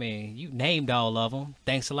 Well, I mean, you named all of them.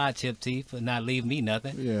 Thanks a lot, Chip T, for not leaving me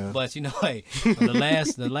nothing. Yeah. But you know, hey,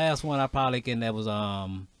 the last one I probably can that was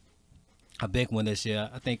a big one this year.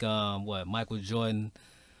 I think Michael Jordan,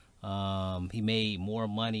 he made more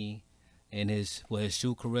money in his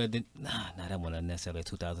shoe career than that wasn't necessarily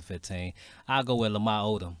 2015. I'll go with Lamar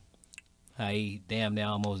Odom. He damn near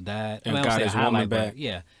almost died. And got his woman back.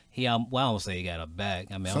 Yeah. Well, I don't say he got her back.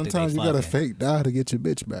 I mean, Sometimes you gotta fake die to get your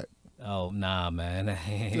bitch back. Oh nah, man. I'm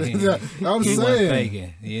He saying. wasn't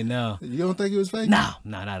faking, you know. You don't think he was faking? No,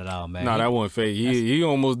 not at all, man. No, that wasn't fake. He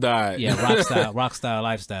almost died. Yeah, rock style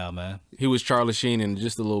lifestyle, man. He was Charlie Sheen in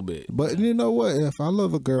just a little bit. But you know what? If I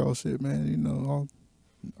love a girl, shit, man, you know,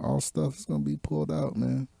 all stuff is gonna be pulled out,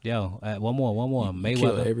 man. Yo, one more. Kill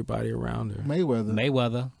Mayweather. everybody around her.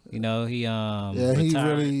 Mayweather. You know, he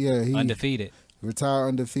retired he undefeated. Retired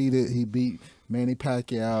undefeated. He beat Manny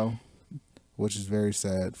Pacquiao, which is very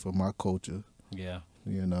sad for my culture. Yeah.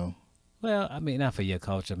 You know. Well, I mean, not for your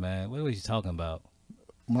culture, man. What was you talking about?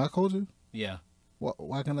 My culture? Yeah.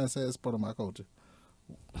 Why can I say it's part of my culture?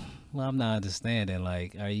 Well, I'm not understanding.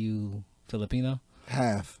 Like, are you Filipino?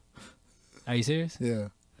 Half. Are you serious? Yeah.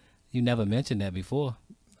 You never mentioned that before.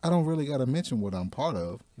 I don't really got to mention what I'm part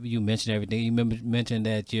of. You mentioned everything. You mentioned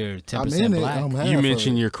that you're 10% I'm in black. it. I'm half You of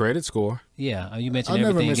mentioned it. your credit score. Yeah, you mentioned I never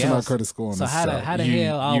everything mentioned else. my credit score on So the how side. the You-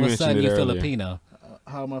 hell all you of a sudden mentioned you it earlier. Filipino?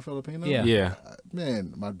 How am I Filipino? Yeah. Yeah.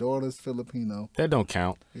 Man, my daughter's Filipino. That don't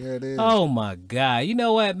count. Yeah, it is. Oh my God! You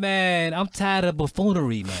know what, man? I'm tired of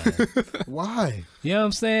buffoonery, man. Why? You know what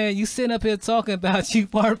I'm saying? You sitting up here talking about you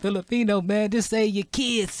part Filipino, man. Just say your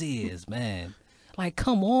kids is, man. Like,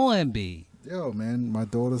 come on, B. Yo, man, my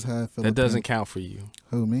daughter's half Filipino. That doesn't count for you.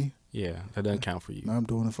 Who, me? Yeah, that doesn't count for you. I'm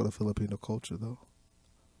doing it for the Filipino culture, though.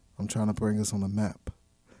 I'm trying to bring us on the map.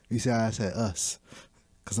 You see how I said us?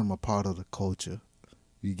 Because I'm a part of the culture.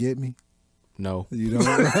 You get me? No. You don't?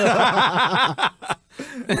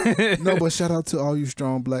 No, but shout out to all you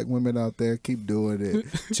strong black women out there. Keep doing it.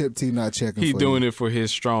 Chip T not checking He for doing you. it for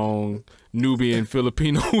his strong Nubian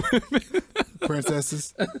Filipino women.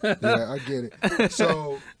 Princesses. Yeah, I get it.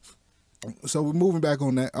 So we're moving back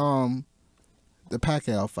on that. The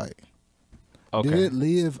Pacquiao fight. Okay. Did it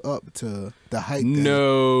live up to the hype?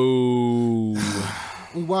 No.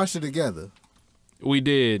 We watched it together. We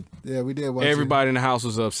did. Yeah, we did watch Everybody in the house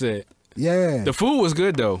was upset. it. Yeah. The food was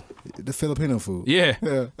good though. The Filipino food. Yeah.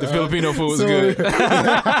 Yeah. The Filipino food was So-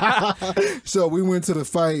 good. So we went to the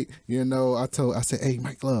fight, you know, I said, hey,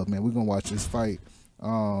 Mike Love, man, we're going to watch this fight.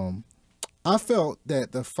 I felt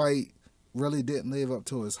that the fight really didn't live up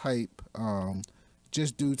to its hype,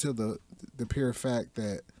 just due to the pure fact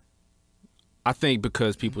that, I think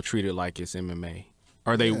because people treat it like it's MMA.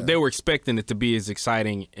 Or they were expecting it to be as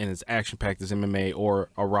exciting and as action packed as MMA or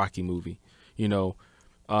a Rocky movie. You know,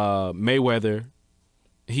 Mayweather,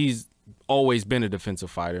 he's always been a defensive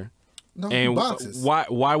fighter. no, And he boxes.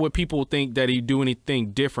 why would people think that he'd do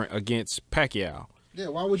anything different against Pacquiao? Yeah,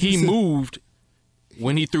 why would you He say- moved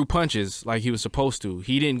when he threw punches like he was supposed to.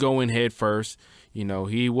 He didn't go in head first. You know,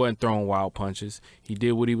 he wasn't throwing wild punches. He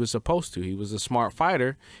did what he was supposed to. He was a smart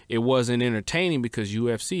fighter. It wasn't entertaining because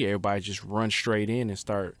UFC, everybody just run straight in and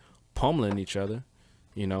start pummeling each other.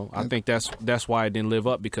 You know, I think that's why it didn't live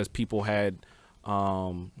up, because people had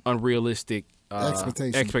unrealistic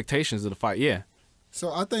expectations of the fight. Yeah.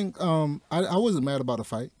 So I think I wasn't mad about the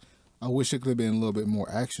fight. I wish it could have been a little bit more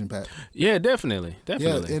action packed. Yeah, definitely.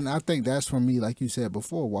 Definitely. Yeah, and I think that's for me, like you said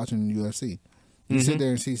before, watching the UFC. You sit there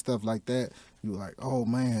and see stuff like that, you're like, oh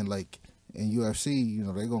man, like in UFC, you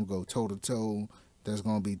know, they're gonna go toe to toe. There's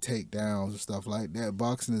gonna be takedowns and stuff like that.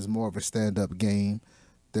 Boxing is more of a stand up game.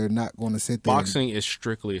 They're not gonna sit there. Boxing is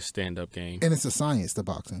strictly a stand up game. And it's a science to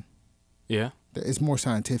boxing. Yeah. It's more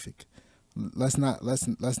scientific. Let's not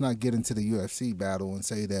get into the UFC battle and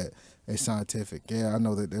say that it's scientific. Yeah, I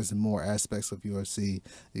know that there's more aspects of UFC.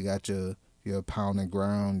 You got your pound and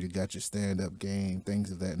ground, you got your stand up game,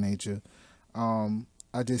 things of that nature.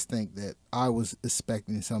 I just think that I was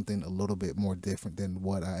expecting something a little bit more different than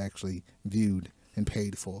what I actually viewed and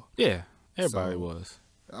paid for. Yeah. Everybody So- was.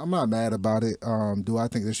 I'm not mad about it. Do I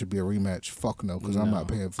think there should be a rematch? Fuck no, because I'm not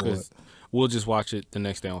paying for it. We'll just watch it the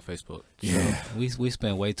next day on Facebook. Yeah. We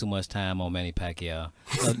spent way too much time on Manny Pacquiao.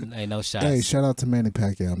 Ain't no shots. Hey, shout out to Manny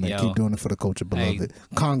Pacquiao, man. Yo. Keep doing it for the culture, beloved.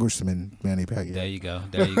 Congressman Manny Pacquiao. There you go.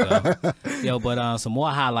 There you go. Yo, but some more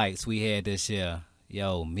highlights we had this year.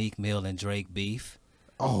 Yo, Meek Mill and Drake beef.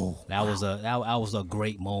 Oh, That was a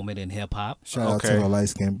great moment in hip hop. shout out to the light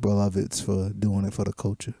skinned beloveds for doing it for the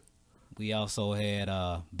culture. We also had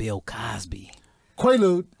Bill Cosby.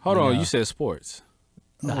 Quaalude. Hold on, Yeah. you said sports.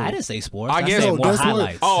 No, I didn't say sports. I guess said more that's what-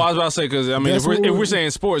 highlights. Oh, I was about to say because I mean, That's if what we're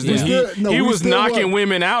saying sports, then Yeah. he we was still knocking what?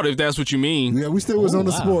 women out. If that's what you mean. Yeah, we still was on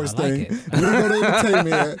the wow, sports I like thing. it. We didn't go to entertainment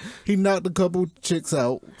yet. He knocked a couple chicks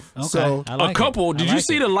out. Okay, So I like A couple. it. Did I you like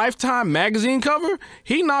see it. the Lifetime magazine cover?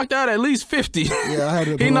 He knocked out at least 50. yeah, I had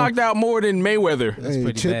to. He put on- knocked out more than Mayweather. Hey,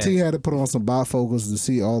 pretty Chip bad. T had to put on some bifocals to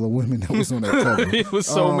see all the women that was on that cover. It was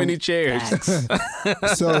so many chairs.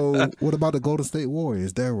 So, what about the Golden State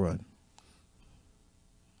Warriors? Their run.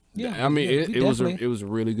 Yeah, I mean, yeah, it was definitely- it was a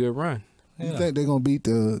really good run. You Yeah. think they're gonna beat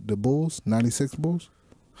the Bulls, 96 Bulls?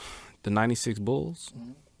 The '96 Bulls.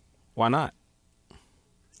 Why not?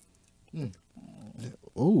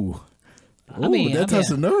 Ooh. I mean, that touched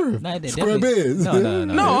the nerve. No, they Square definitely- biz. No.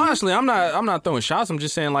 No, honestly, I'm not throwing shots. I'm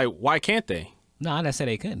just saying, like, why can't they? No, I didn't say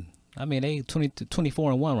they couldn't. I mean, they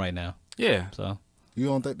 24-1 right now. Yeah. So You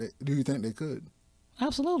don't think do you think they could?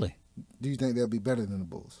 absolutely. Do you think they'll be better than the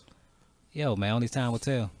Bulls? Yo, man, only time will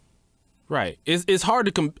tell. Right. It's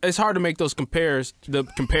hard to make those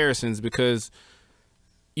comparisons because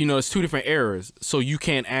it's two different eras, so you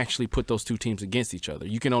can't actually put those two teams against each other.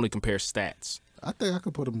 You can only compare stats. I think I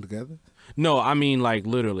could put them together. No, I mean like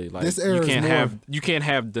literally, like This era you can't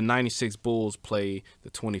have the '96 Bulls play the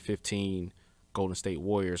 2015 Golden State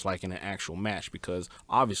Warriors like in an actual match because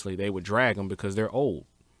obviously they would drag them because they're old.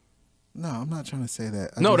 No, I'm not trying to say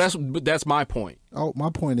that. That's my point. Oh, my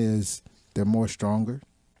point is they're more stronger,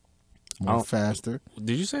 more faster.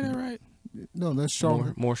 Did you say that right? No, they're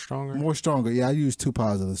stronger. More stronger. More stronger. Yeah, I used two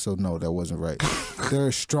positives, so no, that wasn't right.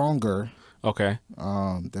 They're stronger. Okay.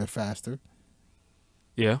 They're faster.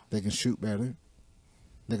 Yeah. They can shoot better.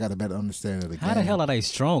 They got a better understanding of the game. How the hell are they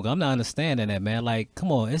strong? I'm not understanding that, man. Like,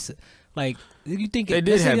 come on, it's like you think They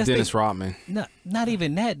did have Dennis Rodman. Not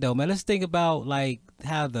even that though, man. Let's think about like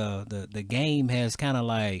how the game has kind of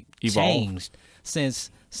like Evolved. changed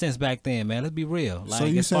since back then, man. Let's be real. Like So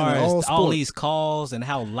you as saying far all as all sport- these calls and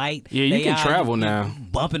how light. Yeah, you they can are, travel now.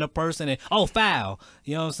 bumping a person and foul.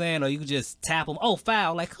 You know what I'm saying? Or you can just tap them.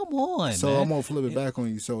 Foul. Like come on, So man. I'm gonna flip it back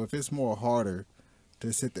on you. So if it's more harder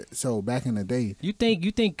to sit there, so back in the day, You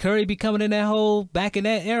think Curry be coming in that hole back in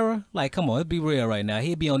that era? Like, come on, let's be real right now.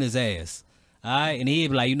 He'd be on his ass, all right, and he'd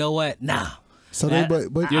be like, you know what? Nah. so they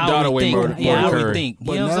but Your I daughter would way think, more yeah, I Curry. would think.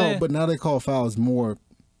 but you know what I'm now saying? now they call fouls more.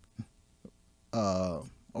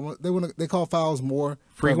 They call fouls more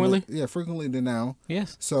Frequently? prevalent- Yeah, frequently than now.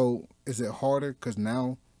 Yes. So is it harder because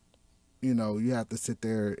now, you have to sit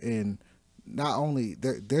there and not only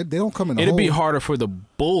they don't come in. The It'd be hole. harder for the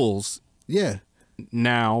Bulls Yeah,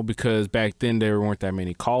 now because back then there weren't that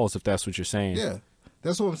many calls. If that's what you're saying. yeah,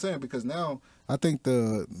 that's what I'm saying. Because now I think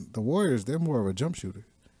the Warriors, they're more of a jump shooter.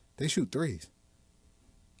 They shoot threes.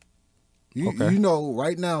 Okay.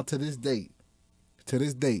 Right now to this date,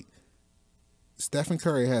 Stephen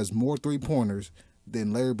Curry has more 3-pointers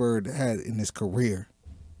than Larry Bird had in his career.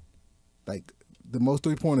 Like the most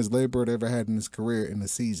 3-pointers Larry Bird ever had in his career in a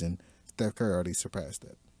season, Steph Curry already surpassed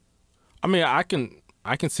that. I mean, I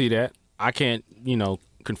can see that. I can't,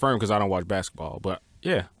 confirm because I don't watch basketball. But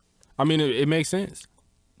yeah, I mean, it makes sense.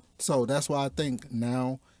 So that's why I think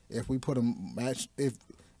now, if we put a match,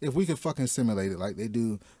 if we could fucking simulate it like they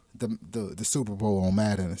do the Super Bowl on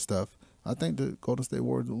Madden and stuff, I think the Golden State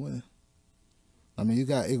Warriors will win. I mean, you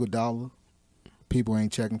got Iguodala. People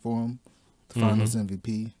ain't checking for him. The Finals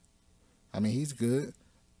MVP. I mean, he's good.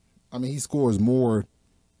 I mean, he scores more,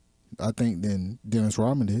 I think, than Dennis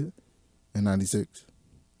Rodman did in '96.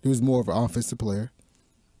 He was more of an offensive player.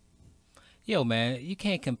 Yo, man, you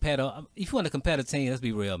can't compare. If you want to compare the team, let's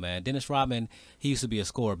be real, man. Dennis Rodman, he used to be a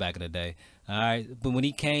scorer back in the day. All right, but when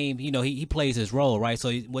he came, he plays his role, right?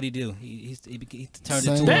 So what he do? He turned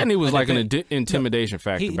Same. into That and it was a like an defense- intimidation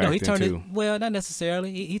factor he back then turned too. it. Well, not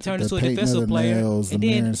necessarily. He turned The into a painting defensive of the player, nails, and the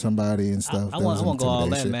then marrying somebody and stuff. I that was won't go all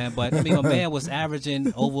that, intimidation. man. But I mean, my man was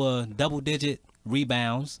averaging over double-digit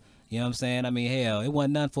rebounds. You know what I'm saying? I mean, hell, it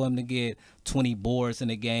wasn't nothing for him to get 20 boards in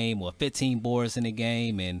the game or 15 boards in the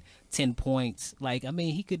game and 10 points. Like, I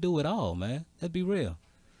mean, he could do it all, man. Let's be real.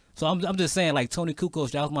 So I'm just saying, like, Tony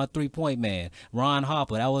Kukoc, that was my 3-point man. Ron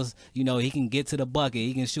Harper, that was, he can get to the bucket.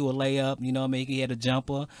 He can shoot a layup, you know what I mean? He had a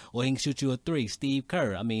jumper, or he can shoot you a 3. Steve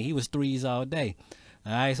Kerr, I mean, he was threes all day.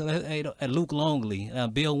 All right, so Luke Longley,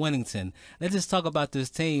 Bill Winnington. Let's just talk about this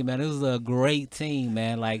team, man. This was a great team,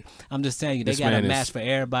 man. Like, I'm just telling you, they This got a man is match for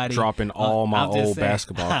everybody. dropping all my I'm just old saying-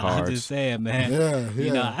 basketball I'm cards. just saying, man.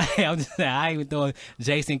 Yeah. I'm just saying, I ain't even throwing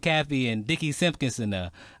Jason Caffey and Dickie Simpkins in there.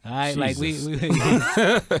 All right, like we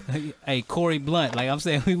hey, Corey Blunt. Like I'm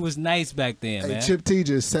saying, we was nice back then, Hey, man. Chip T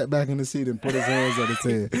just sat back in the seat and put his hands on his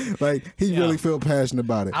head. Like, he really feel passionate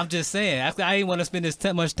about it. I'm just saying, I didn't want to spend this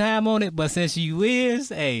much time on it, but since you will, serious?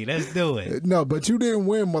 Hey, let's do it. No, but you didn't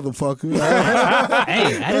win, motherfucker.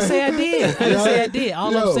 Hey, I didn't say I did. I didn't say I did.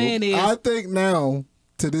 All I'm saying is, I think now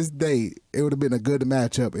to this day it would have been a good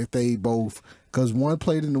matchup if they both, because one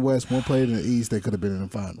played in the West, one played in the East. They could have been in the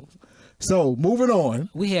finals. So moving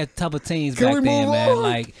on. we had tougher teams Can back we then, move man. on?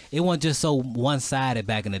 Like it wasn't just so one-sided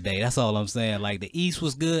back in the day. That's all I'm saying. Like the East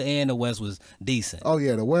was good and the West was decent. Oh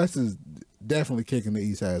yeah, the West is definitely kicking the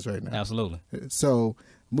East ass right now. Absolutely. So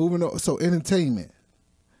moving on. So entertainment.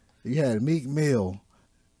 You had Meek Mill,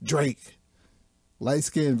 Drake, light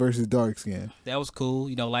skin versus dark skin. That was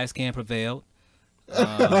cool. You know, light skin prevailed.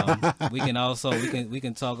 We can also we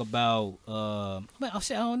can talk about man, oh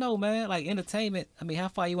shit, I don't know, man. Like entertainment. I mean, how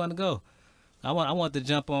far you want to go? I want to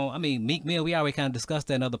jump on. I mean, Meek Mill. We already kind of discussed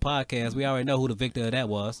that in other podcasts. We already know who the victor of that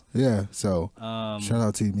was. Yeah. So shout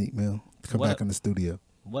out to you, Meek Mill. Come back in the studio.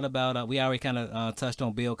 What about we already kind of touched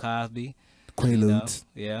on Bill Cosby. Quaaludes.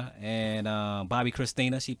 Yeah, and Bobby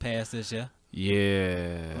Christina. She passed this year.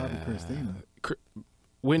 Yeah. Bobby Christina.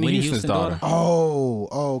 Whitney Houston's daughter.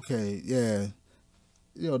 Oh, okay, yeah.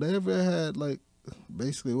 Yo, they ever had like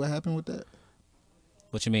basically what happened with that?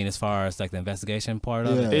 What you mean as far as like the investigation part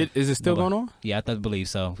of it? Is it still going on? Yeah, I believe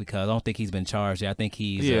so because I don't think he's been charged yet. I think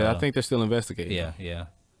he's. Yeah, I think they're still investigating. Yeah.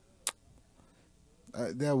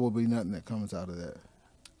 There will be nothing that comes out of that.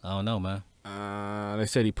 I don't know, man. They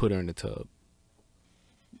said he put her in the tub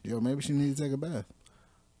Yo, maybe she needs to take a bath.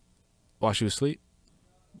 while she was asleep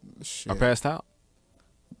Shit. or passed out.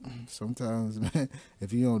 Sometimes, man,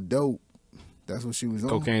 if you on dope, that's what she was on.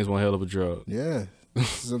 Cocaine's one hell of a drug. Yeah.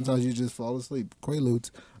 Sometimes you just fall asleep. Quaaludes.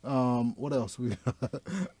 What else we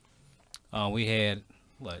got? We had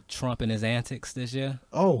Trump and his antics this year.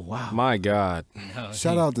 Oh wow. My God.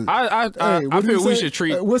 Shout out to I what do you feel we say? should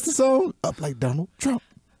treat. What's the song? Up like Donald Trump.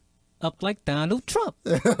 Up like Donald Trump.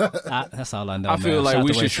 That's all I know. I feel man. like Shout we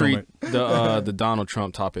out to Ray should treat Schumer. the Donald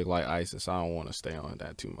Trump topic like ISIS. I don't want to stay on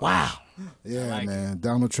that too much. Wow. Yeah, like man.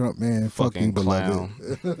 Donald Trump, man. Fuck you, Fucking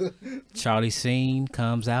beloved. clown. Charlie Sheen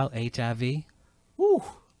comes out HIV. Woo.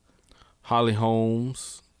 Holly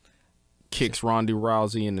Holmes kicks Ronda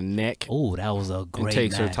Rousey in the neck Oh, that was a great and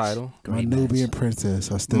takes her match. title. My Great Nubian match.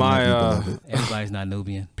 princess. I still My, love you, beloved. Everybody's not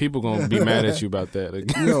Nubian. People gonna be mad at you about that.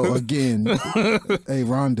 Yo, again. Hey,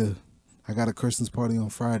 Rhonda. I got a Christmas party on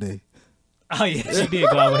Friday. Oh yeah, she did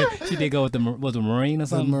go with. She did go with was a Marine or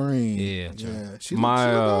something. Submarine. Yeah, true. Yeah. She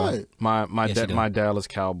my looked Yeah, she do. my Dallas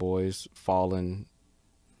Cowboys fallen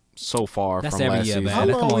so far That's from every last year, season. man. How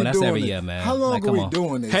Come long on, we that's doing every it? year, man. How long Like, are come we on.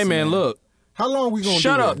 doing this? Hey man, look. How long we gonna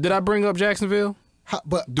Shut do up. that? Did I bring up Jacksonville?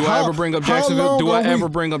 Do I ever bring up Jacksonville? Do I ever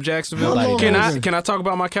bring up Jacksonville? How long Can is I it? can I talk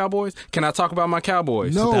about my Cowboys? Can I talk about my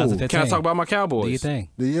Cowboys? No. 2015. Can I talk about my Do your Cowboys? thing.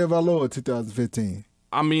 The year of our Lord, 2015.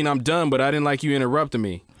 I mean, I'm done, but I didn't like you interrupting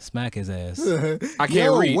me. Smack his ass. I can't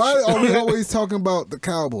Yo, reach why are we always talking about the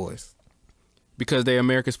Cowboys? because they're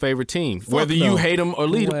America's favorite team. Fuck Whether no. you hate them or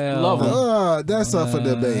Well, love them. That's up for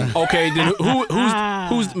debate. Okay, then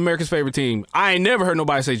who's America's favorite team? I ain't never heard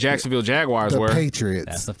nobody say Jacksonville Jaguars The were. Patriots.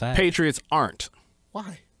 That's a fact. Patriots aren't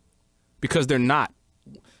Why? because they're not.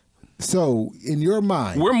 So, in your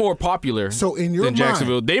mind, We're more popular So in your than mind-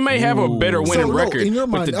 Jacksonville. They may have a better winning So, no, record, in your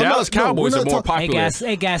but mind- the I'm not- Dallas no, we're Cowboys not are more talk- Hey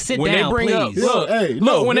popular. guys, sit When down, they bring please. up, Yo, look, hey, look,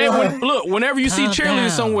 no, look, whenever you see Calm cheerleaders down.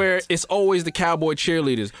 somewhere, it's always the Cowboy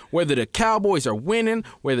cheerleaders. Whether the Cowboys are winning,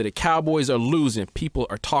 whether the Cowboys are losing, people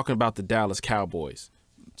are talking about the Dallas Cowboys.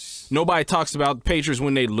 Nobody talks about the Patriots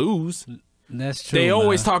when they lose. That's true. They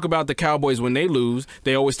always man. talk about the Cowboys when they lose.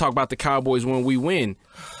 They always talk about the Cowboys when we win.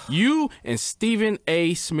 You and Stephen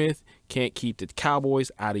A. Smith can't keep the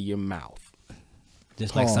Cowboys out of your mouth.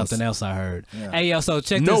 Just like Pause. something else I heard. Yeah. Hey, yo, so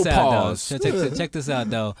check No this out, pause. though. Check this out,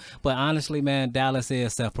 though. But honestly, man, Dallas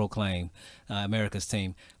is self-proclaimed America's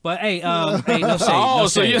team. But hey, no shade. Oh, no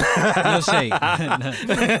so shade. you- No shade.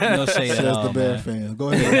 No shade at says all, the bad man. fan. Go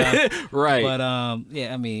ahead. Right. But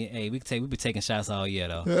yeah, I mean, hey, we be taking shots all year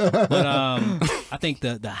though. But I think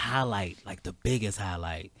the highlight, like the biggest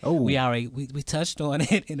highlight, Oh. we touched on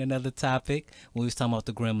it in another topic when we was talking about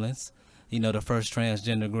the Gremlins. You know, the first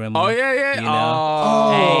transgender gremlin. Oh, yeah. You know?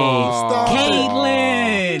 Oh. Stop it.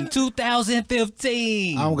 Caitlyn,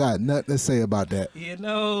 2015. I don't got nothing to say about that. You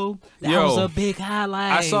know, that Yo, was a big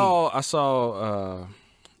highlight. I saw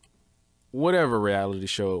whatever reality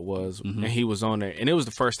show it was, and he was on there, and it was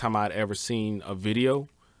the first time I'd ever seen a video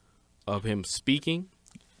of him speaking.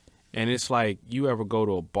 And it's like, you ever go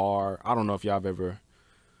to a bar? I don't know if y'all have ever.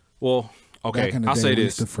 Well, okay, Back in the I'll day, say we this: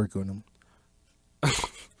 used to frequent them.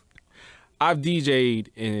 I've DJ'd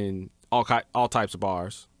in all types of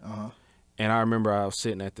bars, and I remember I was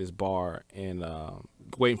sitting at this bar and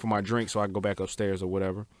waiting for my drink so I could go back upstairs or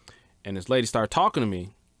whatever, and this lady started talking to me,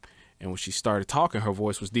 And when she started talking, her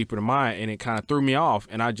voice was deeper than mine, and it kind of threw me off.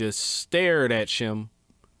 And I just stared at Shim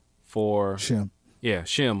for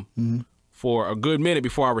for a good minute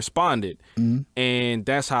before I responded. And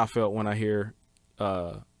that's how I felt when I hear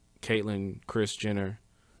Caitlyn Kris Jenner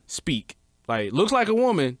speak. Like, looks like a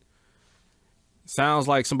woman, sounds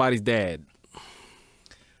like somebody's dad.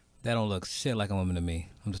 That don't look shit like a woman to me.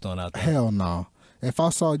 I'm just throwing out there. Hell no. If I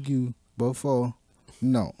saw you before,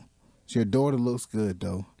 no. Your daughter looks good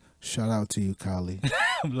though. Shout out to you, Kylie.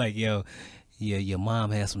 I'm like, yo, yeah, your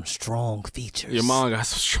mom has some strong features. Your mom got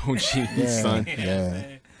some strong genes, son.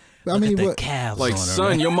 Yeah. I Look mean, at the but calves Like, on her, son,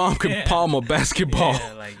 man. your mom could palm a basketball.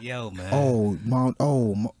 Yeah, like, yo, man. oh, mom,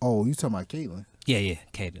 you talking about Caitlyn? Yeah,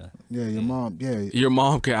 Caitlyn. Yeah, your mom. Yeah, Your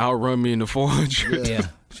mom could outrun me in the 400 Yeah,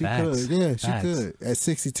 she facts. could. Yeah, she Facts. could at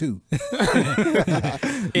 62.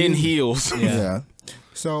 in heels. Yeah.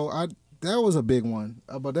 So that was a big one,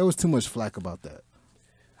 but there was too much flack about that.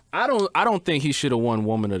 I don't think he should have won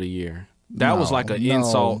Woman of the Year. That was like an No,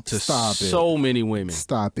 insult to stop it. so many women.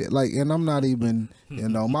 Stop it. Like, and I'm not even,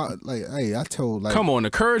 hey, I told, like, Come on, the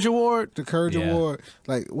Courage Award. the Courage Yeah. Award,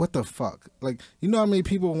 like, what the fuck? Like, you know how many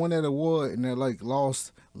people won that award and they're like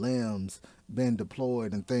lost limbs, been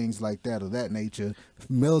deployed and things like that of that nature,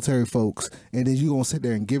 military folks, and then you gonna sit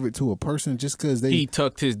there and give it to a person just because they He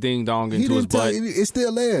tucked his ding dong he into his didn't tell butt. you, it's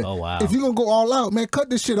still there. Oh, wow. If you gonna go all out, man, cut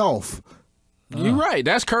this shit off. You're right.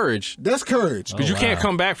 That's courage. That's courage. Because Oh, you can't wow.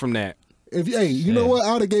 come back from that. If hey, you know Shit. what?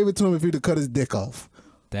 I would have gave it to him if he'd have cut his dick off.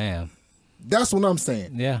 Damn. That's what I'm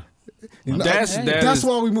saying. Yeah. You know, That's- that that's is-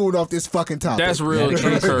 why we moved off this fucking topic. That's real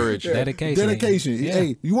true courage. Dedication. Dedication. Yeah.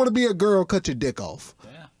 Hey, you want to be a girl? Cut your dick off.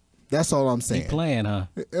 Yeah. That's all I'm He saying. playing, huh?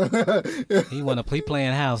 He want to play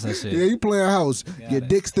playing house and shit. Yeah, you playing house. Your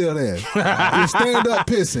dick's still there. You stand up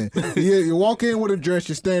pissing. You walk in with a dress.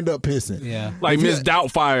 You stand up pissing. Yeah. Like Miss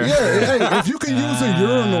Doubtfire. Yeah. Hey, if you can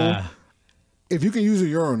use a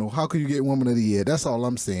urinal, how can you get Woman of the Year? That's all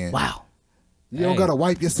I'm saying. Wow. You don't Hey. gotta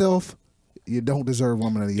wipe yourself. You don't deserve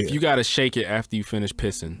Woman of the Year. You got to shake it after you finish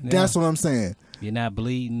pissing. That's what I'm saying. You're not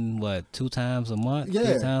bleeding, what, 2 times a month?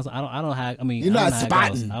 Yeah. 3 times? I don't know how, I mean, You're I not don't know how it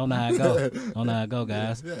goes. spotting. I don't know how it goes. I don't know how it go,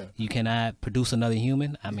 guys. Yeah. You cannot produce another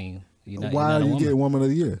human. I mean, you're not, Why you're are not a you woman. getting Woman of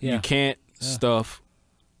the Year? Yeah. You can't stuff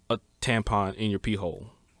a tampon in your pee hole.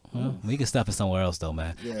 Well, we can stuff it somewhere else, though,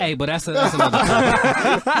 man. Yeah. Hey, but that's another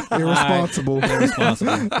topic. Irresponsible.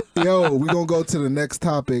 Irresponsible. Yo, we're going to go to the next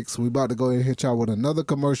topics. We about to go ahead and hit y'all with another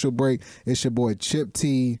commercial break. It's your boy Chip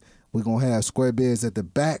T. We're going to have Square Bears at the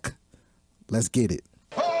back. Let's get it.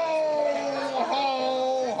 Ho,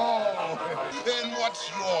 ho, ho. Then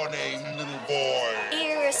what's your name, little boy?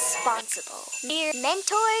 Irresponsible.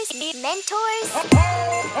 Mentors. Ho,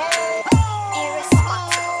 ho, ho.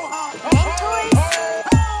 Irresponsible. Mentors.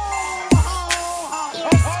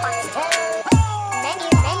 Irresponsible.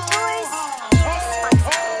 Mentors.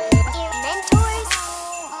 Irresponsible. Mentors.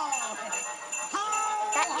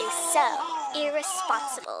 That is so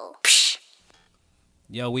irresponsible.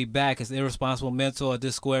 Yo, we back. It's Irresponsible Mentor at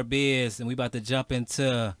This Square Biz, and we about to jump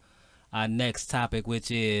into our next topic,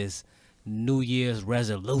 which is New Year's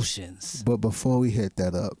resolutions. But before we hit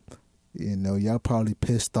that up, y'all probably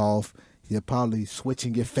pissed off. You're probably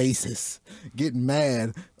switching your faces, getting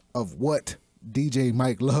mad of what DJ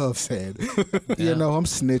Mike Love said. Yeah. I'm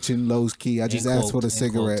snitching low key. I just In asked for quote, the in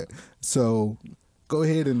cigarette. So go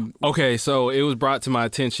ahead and Okay, so it was brought to my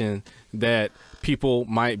attention that people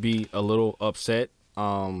might be a little upset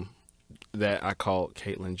that I called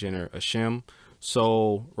Caitlyn Jenner a shim.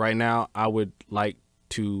 So right now, I would like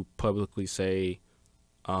to publicly say,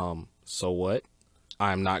 so what?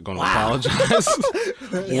 I'm not going to apologize.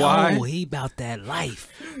 Why? Yo, he about that life.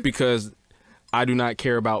 Because I do not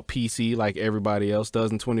care about PC like everybody else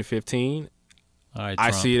does in 2015. All right, I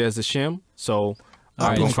Trump. see it as a shim, so All I'm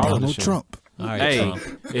right, going like to call it a Donald shim. Trump. All right, Hey, Trump.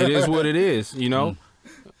 it is what it is,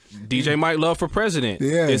 DJ Mike Love for president.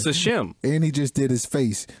 Yeah. It's a shim. And he just did his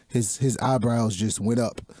face. His eyebrows just went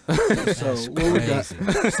up. So what we got?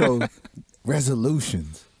 So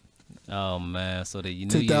resolutions. Oh man, so the New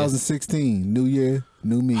Year's. 2016, New Year,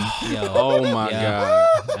 new me. Yo, Oh my God.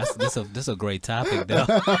 this a great topic, though.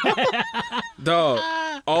 Dog,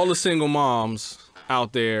 all the single moms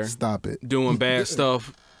out there Stop it. doing bad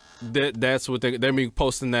stuff. That's what they're be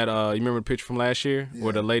posting that. You remember the picture from last year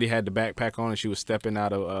where the lady had the backpack on and she was stepping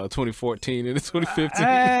out of 2014 into 2015.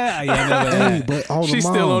 Yeah, I remember Hey, that. but all the She's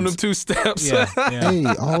moms, still on them 2 steps. Yeah, yeah. hey,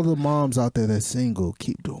 all the moms out there that's single,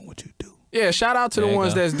 keep doing what you do. Yeah, shout out to There the you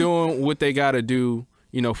ones go. that's doing what they got to do,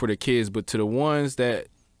 for the kids. But to the ones that,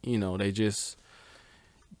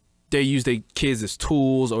 they use their kids as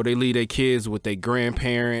tools or they leave their kids with their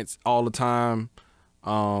grandparents all the time.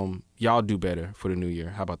 y'all do better for the new year.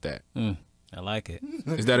 How about that? I like it.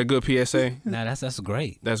 Is that a good PSA? Nah, that's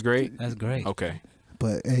great. That's great? That's great. Okay.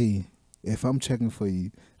 But hey, if I'm checking for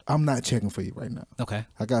you, I'm not checking for you right now. Okay.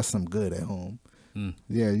 I got some good at home.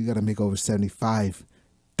 Yeah, you got to make over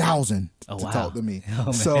 75,000 to talk to me. Oh,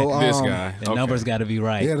 man. So This guy. The numbers got to be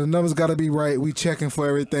right. Yeah, the numbers got to be right. We checking for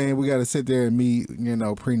everything. We got to sit there and meet,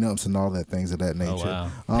 prenups and all that things of that nature.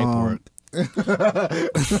 Oh, wow. Paperwork.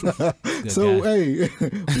 So guy. hey,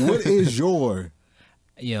 what is your?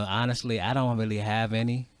 Honestly, I don't really have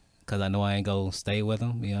any because I know I ain't gonna stay with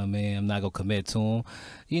him. You know what I mean? I'm not gonna commit to him.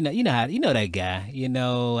 You know that guy.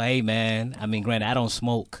 Hey man. I mean, granted, I don't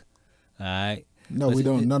smoke. All right. No, we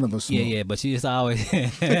don't. None of us smoke. Yeah, but she's always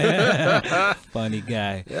funny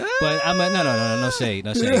guy. But I'm no shade,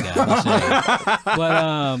 guy, no shade.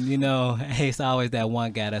 But hey, it's always that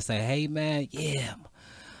one guy that say, hey man, yeah,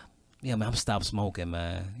 man, I'm stop smoking,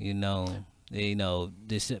 man.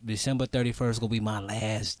 December 31st gonna be my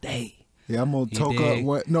last day. Yeah, I'm gonna toke up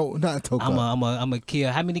what? No, not toke up. I'm gonna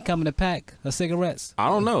kill. How many come in the pack of cigarettes? I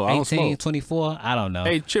don't know. I don't 18, smoke. 24? I don't know.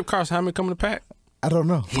 Hey, Chip Carson, how many come in the pack? I don't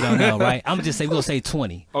know. You don't know, right? I'm gonna just say we'll say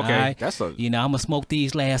 20. Okay, right? that's a I'm gonna smoke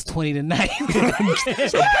these last 20 tonight. big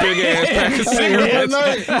ass pack of cigarettes.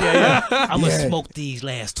 I'm gonna smoke these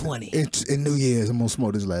last 20. In New Year's, I'm gonna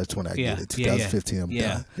smoke this last 20. I get it. 2015, I'm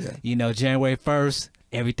done. Yeah. January 1st,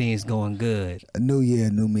 everything's going good. A new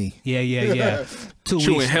year, new me. Yeah. 2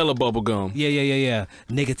 Chewing weeks. hella bubble gum. Yeah.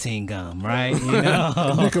 Nicotine gum, right?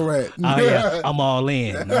 Nicorette. Oh yeah, I'm all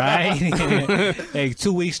in, right? Hey,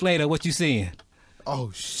 2 weeks later, what you seeing?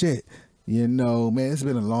 Oh shit. Man, it's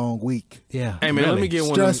been a long week. Yeah. Hey man, let me get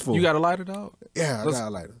one. Stressful. You got a lighter, dog? Yeah, I got a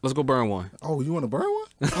lighter. Let's go burn one. Oh, you want to burn one?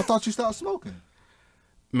 I thought you stopped smoking.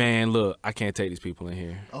 Man, look, I can't take these people in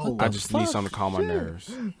here. Oh, I just need something to calm my nerves.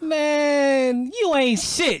 Man, you ain't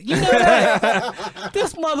shit. You know that?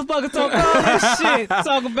 This motherfucker talk all this shit.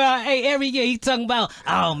 Talk about, hey, every year he talking about,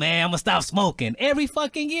 oh man, I'm gonna stop smoking. Every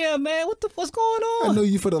fucking year, man. What's going on? I knew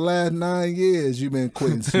you for the last 9 years. You've been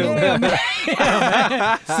quitting smoking. Yeah, man.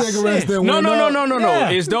 Cigarettes that No. went up. Yeah.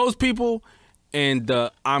 It's those people and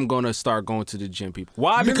I'm gonna start going to the gym people.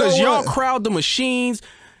 Why? You Because know y'all what? crowd the machines.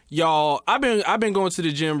 Y'all, I've been going to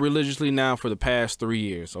the gym religiously now for the past 3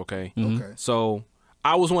 years, okay? Okay. So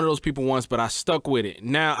I was one of those people once, but I stuck with it.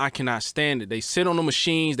 Now I cannot stand it. They sit on the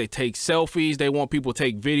machines, they take selfies, they want people to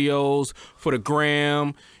take videos for the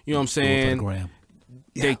gram. You know what I'm saying? For the gram.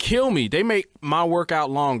 They kill me. They make my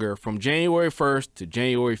workout longer from January 1st to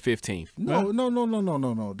January 15th.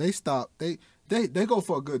 No. They stop. They go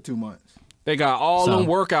for a good 2 months. They got all them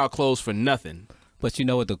workout clothes for nothing. But you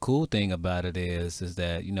know what the cool thing about it is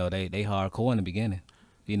that, they hardcore in the beginning.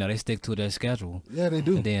 They stick to their schedule. Yeah, they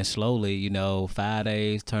do. And then slowly, 5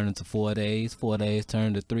 days turn into 4 days, 4 days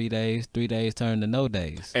turn to 3 days, 3 days turn to no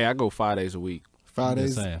days. Hey, I go 5 days a week. 5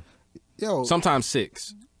 Just days. saying. Yo. Sometimes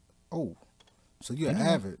 6. Oh, so you're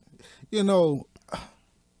avid.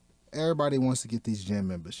 Everybody wants to get these gym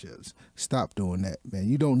memberships. Stop doing that, man.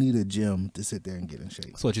 You don't need a gym to sit there and get in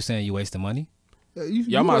shape. So what you saying? You wasting money?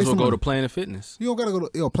 Y'all might as well go to Planet Fitness. You don't gotta go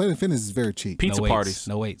to Planet Fitness is very cheap. Pizza no parties.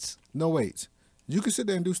 No weights. No weights. You can sit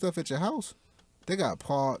there and do stuff at your house. They got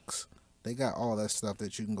parks. They got all that stuff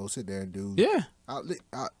that you can go sit there and do. Yeah.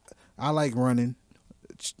 I like running.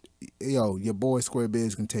 Your boy Square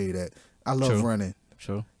Biz can tell you that. I love True. running.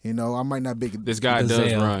 Sure. I might not be. This guy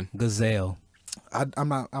does run. Gazelle. I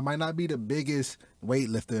might not be the biggest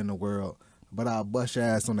weightlifter in the world, but I'll bust your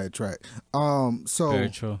ass on that track. So Very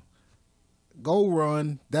true. go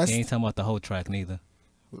run. That's He ain't talking about the whole track neither.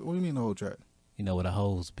 what do you mean the whole track? Where the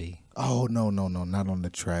hoes be. Oh no, not on the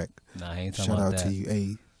track. Nah, he ain't talking Shout about out that. to you.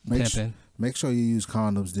 Hey, Pimpin'. make sure you use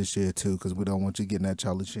condoms this year too, because we don't want you getting that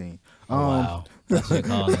Charlie Sheen. Wow. That's what you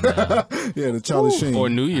calling it now. Yeah, the Charlie Sheen. Or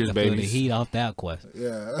New Year's I feel the babies. heat off that question.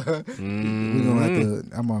 Yeah, we're gonna have to.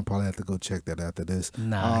 I'm gonna probably have to go check that after this.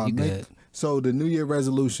 Nah, you good. So the New Year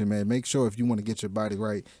resolution, man. Make sure if you want to get your body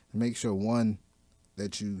right, make sure one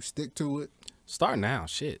that you stick to it. Start now,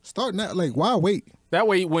 shit. Start now. Like, why wait? That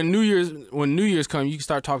way, when New Year's come, you can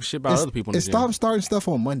start talking shit about other people in the gym. Stop starting stuff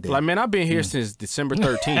on Monday. Like, man, I've been here since December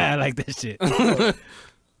 13th. I like that shit.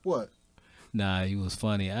 What? Nah, you was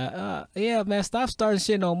funny. Yeah, man, stop starting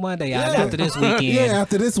shit on Monday. After this weekend. Yeah,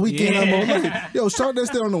 after this weekend, I'm on Monday. Yo, start that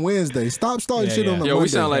shit on a Wednesday. Stop starting shit on a Yo, Monday. we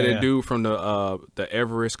sound like Yeah. that dude from the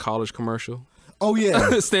Everest College commercial. Oh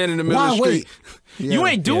yeah. Stand in the middle of the street. You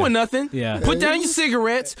ain't doing nothing. Yeah. Put down your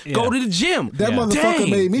cigarettes. Go to the gym. That motherfucker Dang.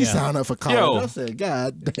 made me sign up for college. I said,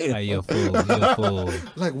 God damn. You're a fool. You're a fool.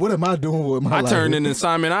 Like, what am I doing with my life? I turned in an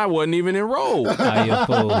assignment I wasn't even enrolled. You're a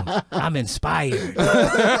fool. I'm inspired.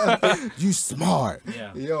 You smart.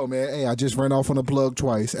 Yeah. Yo, man. Hey, I just ran off on a plug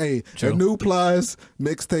twice. Hey, True. the new Plies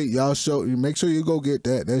mixtape, y'all make sure you go get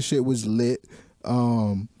that. That shit was lit.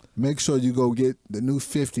 Make sure you go get the new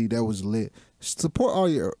 50 that was lit. Support all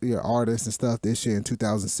your artists and stuff this year in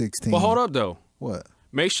 2016. But hold up though. What?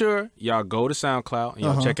 Make sure y'all go to SoundCloud and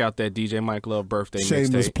y'all check out that DJ Mike Love birthday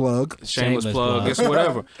Shameless mixtape. plug. Shameless plug. It's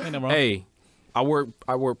whatever. Hey, I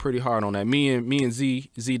work pretty hard on that. Me and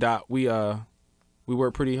Z Dot, we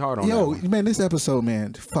work pretty hard on that. Yo, one. man, this episode,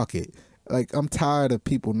 man, fuck it. Like, I'm tired of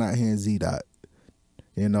people not hearing Z Dot.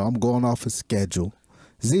 You know, I'm going off a schedule.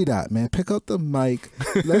 Z Dot, man, pick up the mic.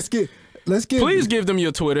 Let's get. Please give them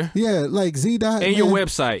your Twitter. Yeah, like Z Dot and your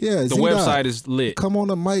website. Yeah, the Z-Dot. website is lit. Come on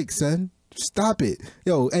the mic, son. Stop it.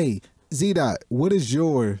 Yo, hey, Z Dot, what is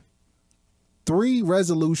your 3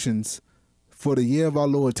 resolutions for the year of our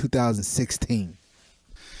Lord 2016?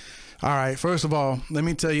 All right. First of all, let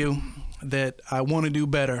me tell you that I want to do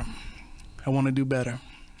better. I want to do better.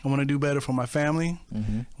 I want to do better for my family.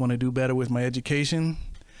 I want to do better with my education.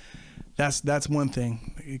 That's one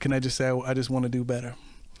thing. Can I just say I just want to do better?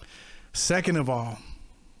 Second of all,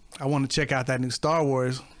 I want to check out that new Star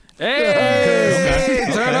Wars. Hey,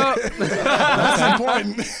 turn up. That's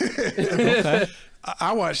important.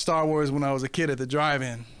 I watched Star Wars when I was a kid at the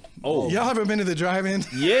drive-in. Oh, y'all ever been to the drive-in?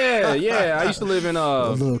 Yeah. I used to live in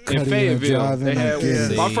Fayetteville. They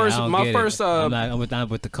had my first. I'm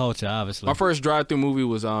with the culture, obviously. My first drive-through movie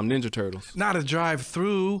was Ninja Turtles. Not a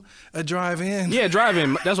drive-through, a drive-in. Yeah,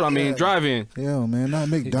 drive-in. That's what I mean. Drive-in. Yo, man, not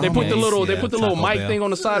McDonald's. They put the little mic thing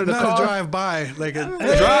on the side of the not car. a drive-by, like a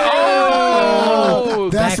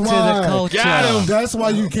that's back why. to the culture. Got him. That's why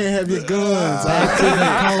you can't have your guns. Back to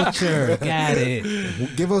the culture. Got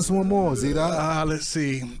it. Give us one more, Z Dot. Let's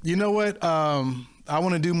see. You know what? I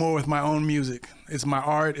want to do more with my own music. It's my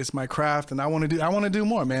art. It's my craft, and I want to do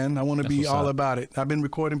more, man. I want to be all about it. I've been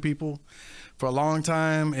recording people for a long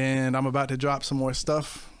time, and I'm about to drop some more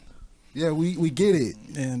stuff. Yeah, we get it,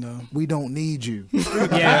 and we don't need you. Right.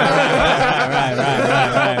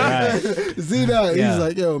 Z Dot, he's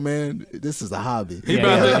like, yo, man, this is a hobby. He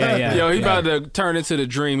about to turn into the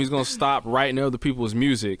dream. He's gonna stop writing other people's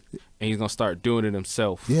music, and he's gonna start doing it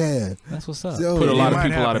himself. Yeah, that's what's up. So, put a lot of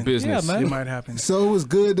people happen. out of business. Yeah, man. It might happen. So it was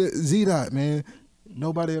good, Z Dot, man.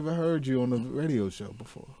 Nobody ever heard you on the radio show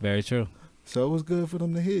before. Very true. So it was good for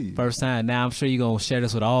them to hear you. First time. Now I'm sure you're going to share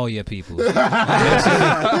this with all your people. Make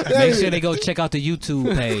sure they go check out the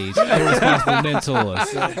YouTube page. Irresponsible Mentors.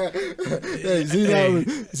 Hey,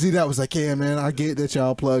 Z Dot was like, yeah, man, I get that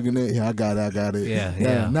y'all plugging it. Yeah, I got it.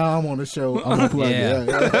 Yeah. Now I'm on the show. I'm going to plug it.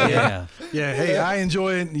 Yeah. Yeah, hey, I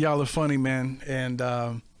enjoy it. Y'all are funny, man. And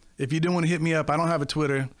if you do want to hit me up, I don't have a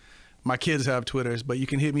Twitter. My kids have Twitters, but you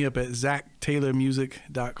can hit me up at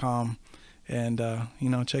ZachTaylorMusic.com and,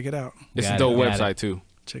 check it out. It's a dope website, too.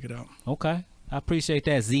 Check it out. Okay. I appreciate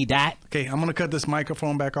that, Z Dot. Okay, I'm going to cut this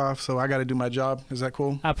microphone back off, so I got to do my job. Is that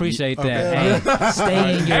cool? I appreciate Okay. that. Hey,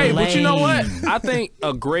 stay in your lane. But you know what? I think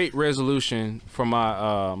a great resolution for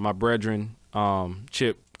my brethren,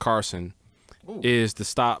 Chip Carson, is to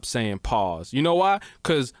stop saying pause. You know why?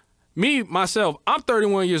 Because myself, I'm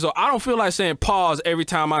 31 years old. I don't feel like saying pause every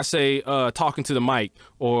time I say talking to the mic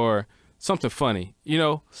or something funny,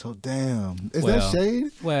 So damn, is that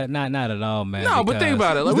shade? Well, not at all, man. No, but think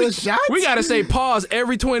about it. Like, shots? we got to say pause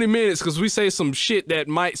every 20 minutes because we say some shit that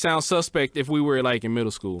might sound suspect if we were like in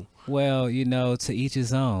middle school. Well, to each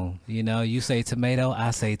his own. You say tomato,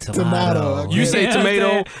 I say tomato. You say know what I'm tomato,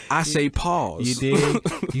 saying? I say pause. You did.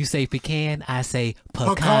 You say pecan, I say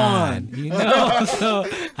pecan. Pecan. So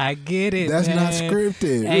I get it. That's man. not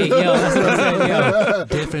scripted. Hey, yo, that's what I'm saying. Yo,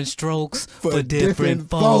 different strokes for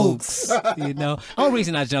different folks. Only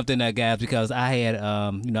reason I jumped in that, guys, because I had,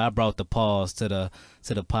 I brought the pause to the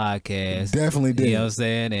podcast. Definitely did. You know what I'm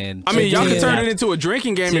saying? And I mean, y'all can turn it into a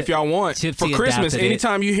drinking game if y'all want. For Christmas, adopted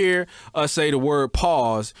anytime you hear us say the word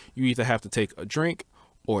pause, you either have to take a drink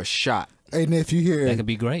or a shot. And if you hear that could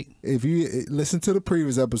be great. If you listen to the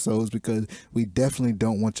previous episodes, because we definitely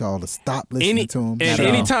don't want y'all to stop listening to them. And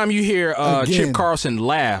anytime you hear Chip Carson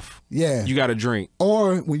laugh, Yeah. you got to drink.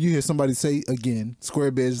 Or when you hear somebody say again,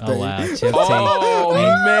 Square Biz Day. Oh wow, Chip T. Oh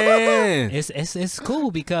man! It's cool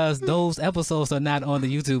because those episodes are not on the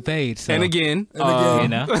YouTube page. So, And again, you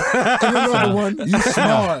know, And another one, you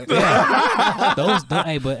smart. yeah.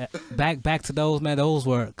 Hey, but back to those, man. Those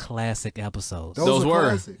were classic episodes. Those are were.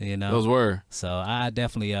 classic. You know, those were. So I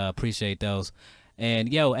definitely appreciate those.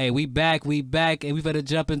 And yo, hey, we back, and we better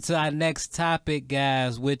jump into our next topic,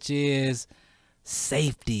 guys, which is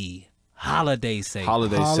safety, holiday safety.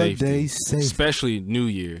 Holiday safety. Especially New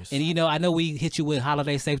Year's. And you know, I know we hit you with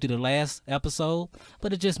holiday safety the last episode,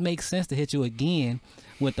 but it just makes sense to hit you again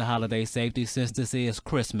with the holiday safety since this is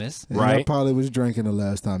Christmas. And Right. I probably was drinking the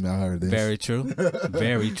last time y'all heard this. Very true.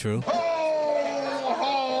 Very true. Ho, ho,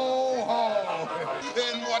 ho.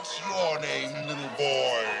 Then what's your name, little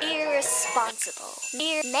boy? Irresponsible.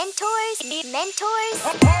 Mentors. Ho,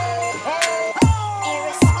 ho,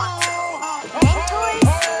 Irresponsible. Mentors.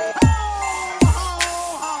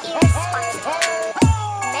 Irresponsible.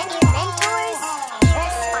 Many mentors.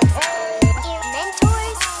 Irresponsible.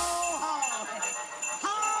 Mentors.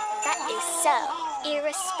 That is so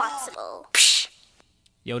irresponsible.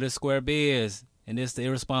 Yo, this Square Biz, and this the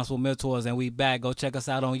Irresponsible Mentors, and we back. Go check us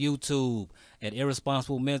out on YouTube at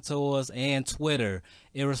Irresponsible Mentors and Twitter,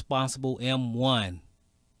 Irresponsible M1.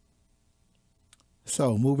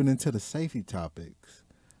 So, moving into the safety topics,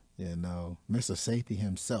 you know, Mr. Safety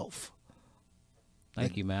himself.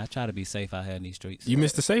 Thank you, man. I try to be safe out here in these streets. You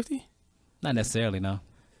missed the safety? Not necessarily, no.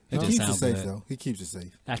 He It just keeps it sounds safe, good. though. He keeps it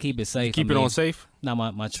safe. I keep it safe. Keep I it mean, on safe? No,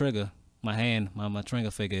 my trigger, my hand, my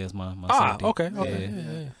trigger figure is my Ah, safety. okay.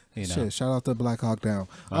 Yeah. You know, Shit, shout out to Black Hawk Down.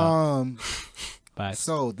 but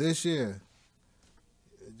So, this year,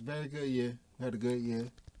 it's a very good year. We had a good year.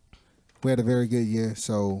 We had a very good year.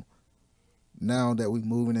 So, now that we're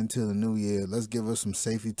moving into the new year, let's give us some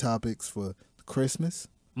safety topics for Christmas.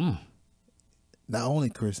 Not only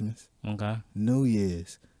Christmas, okay, New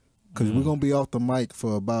Year's. Because we're going to be off the mic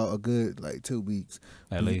for about a good, 2 weeks.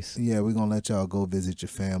 at least. Yeah, we're going to let y'all go visit your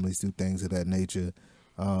families, do things of that nature.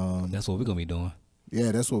 That's what we're gonna be doing.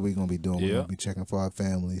 Yeah, that's what we're going to be doing. We're Yeah. going to be checking for our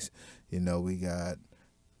families. You know, we got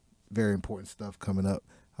very important stuff coming up.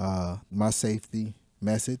 My safety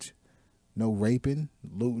message, no raping,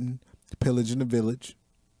 looting, pillaging the village.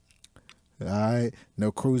 All right,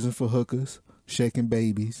 no cruising for hookers, shaking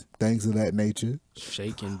babies, things of that nature.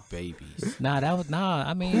 Shaking babies.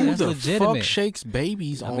 I mean, Who that's the legitimate. fuck shakes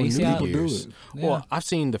babies on mean, New see how- Year's? do it. Well, Yeah. I've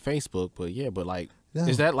seen the Facebook, but Yeah.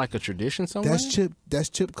 is that like a tradition somewhere? That's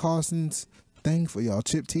Chip Carson's thing for y'all.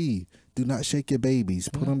 Chip T, do not shake your babies.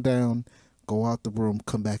 Put them down. Go out the room.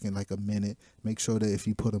 Come back in like a minute. Make sure that if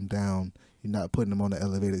you put them down, you're not putting them on the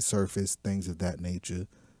elevated surface. Things of that nature.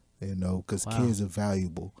 You know, because Wow. kids are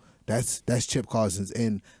valuable. That's Chip Carson's.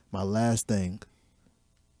 And my last thing: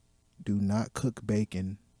 do not cook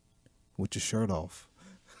bacon with your shirt off.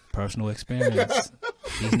 Personal experience.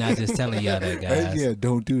 He's not just telling y'all that, guys. Yeah,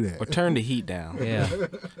 don't do Or that. turn the heat down. Yeah.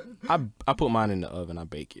 I put mine in the oven. I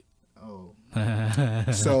bake it. Oh.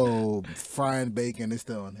 So frying bacon is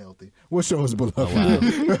still unhealthy. What's yours, beloved?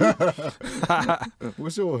 Oh, wow.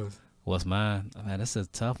 What's yours? What's mine? Man, that's a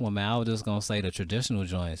tough one, man. I was just gonna say the traditional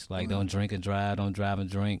joints, like don't drink and drive, don't drive and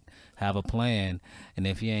drink. Have a plan, and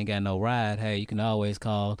if you ain't got no ride, hey, you can always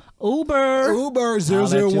call Uber. Uber Holla at your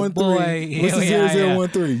 0013. boy. What's the Yeah, yeah, yeah.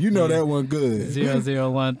 0013? You know that one good.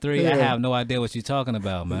 0013. I Yeah. have no idea what you're talking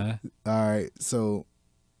about, man. All right, so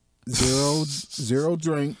zero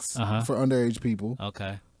drinks Uh-huh. for underage people.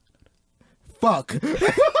 Okay. Fuck.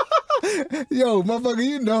 Yo, motherfucker,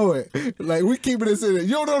 you know it. Like, we keeping this in it. You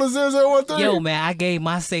don't know the 0013? Yo, man, I gave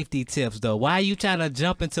my safety tips though. Why are you trying to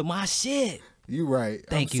jump into my shit? You right.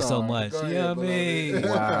 Thank I'm you so sorry. much. Go You know ahead, what I mean? beloved.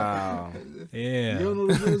 Wow. Yeah. You don't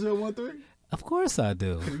know the 0013? Of course I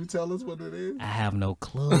do. Can you tell us what it is? I have no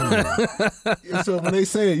clue. So when they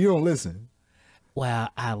say it, you don't listen. Well,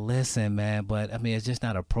 I listen, man, but I mean, it's just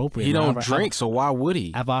not appropriate. He man. don't drink, so why would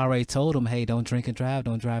he? I've already told him, hey, don't drink and drive,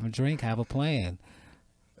 don't drive and drink. Have a plan.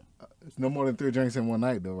 It's no more than 3 drinks in one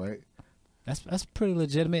night, though, right? That's pretty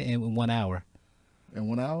legitimate in 1 hour. In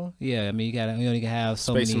 1 hour? Yeah, I mean, you only can have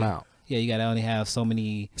so Space many. them out. Yeah, you gotta only have so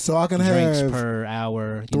many So I can drinks have per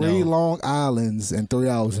hour. You 3 know. Long Islands in 3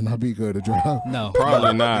 hours and I'll be good to drive. No,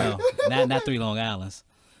 Probably not. No, not 3 Long Islands.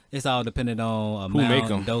 It's all dependent on Who make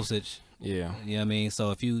amount 'em? and dosage. Yeah. You know what I mean?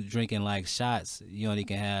 So if you drinking like shots, you only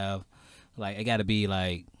can have like it got to be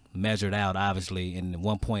like measured out obviously in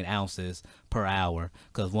 1 ounces per hour,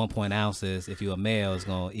 because 1 ounces if you're a male is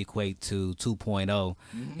going to equate to 2.0,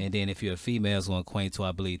 and then if you're a female is going to equate to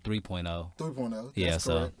I believe 3.0. 3.0. Yeah, That's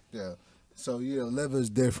so- correct. Yeah. So your liver's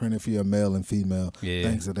different if you're male and female. Yeah.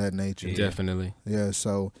 Things of that nature. Yeah. Definitely. Yeah.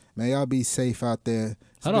 So man, y'all be safe out there.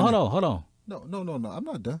 Hold on. No. I'm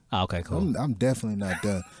not done. Oh, okay, cool. I'm definitely not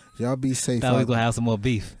done. Y'all be safe. Thought we was gonna have some more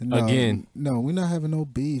beef. Again. No, we're not having no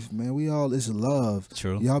beef, man. We all it's love.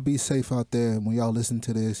 True. Y'all be safe out there. When y'all listen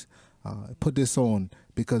to this, put this on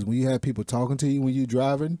because when you have people talking to you when you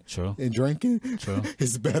driving True. and drinking, True.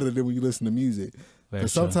 it's better than when you listen to music. Very But true.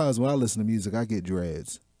 sometimes when I listen to music, I get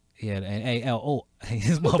dreads. Yeah, and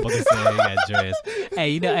this motherfucker said he got dressed.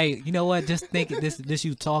 Hey, you know what? Just think this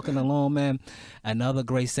you talking alone, man. Another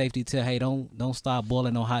great safety tip. Hey, don't start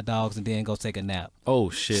boiling no hot dogs and then go take a nap.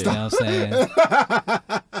 Oh shit. You know what I'm saying?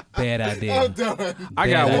 Bad idea. I'm done. I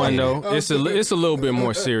got Bad one idea. though. It's a little bit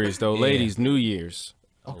more serious though. Ladies, New Year's.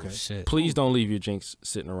 Okay. Oh, shit. Please don't leave your drinks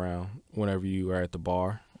sitting around whenever you are at the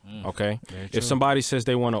bar. Okay? Very true. If somebody says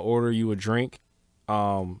they want to order you a drink,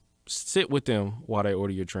 sit with them while they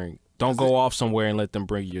order your drink. Don't go off somewhere and let them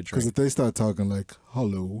bring you your Because drink. if they start talking like,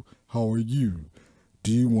 "Hello, how are you?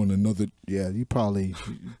 Do you want another?" Yeah, you probably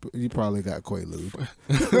got Quaalude.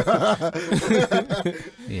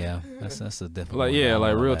 Yeah, that's a different. Like one. yeah, I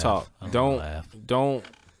like don't real laugh. talk. I Don't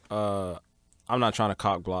laugh. I'm not trying to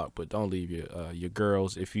cock block, but don't leave your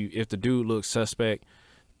girls. If the dude looks suspect,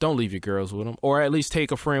 don't leave your girls with him, or at least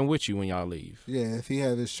take a friend with you when y'all leave. Yeah, if he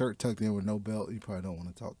had his shirt tucked in with no belt, you probably don't want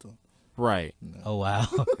to talk to him. Right. Oh wow.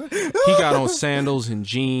 He got on sandals and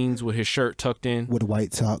jeans with his shirt tucked in. With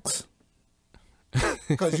white socks.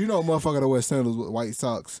 Because you know a motherfucker that wear sandals with white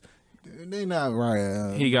socks, they not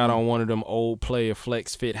right. He got on one of them old player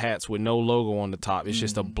flex fit hats with no logo on the top. It's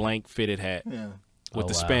just a blank fitted hat Yeah. with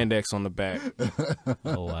the wow. spandex on the back.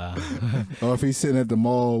 Oh wow. Or if he's sitting at the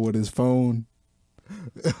mall with his phone.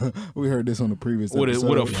 We heard this on the previous with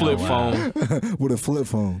episode. a flip wow. phone. With a flip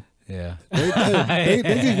phone. Yeah. They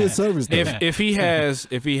get good service though. If he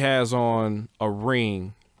has on a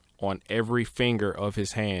ring on every finger of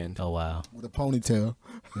his hand, Oh wow. With a ponytail.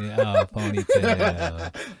 Yeah. Oh,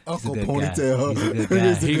 ponytail. Uncle He's a good Ponytail. Guy. He's a good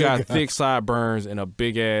guy. he got thick sideburns and a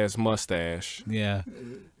big ass mustache. Yeah.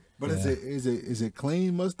 But is it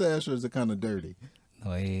clean mustache or is it kind of dirty?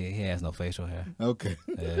 No, he has no facial hair. Okay.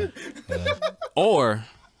 Yeah. Or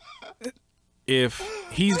if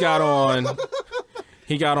he got on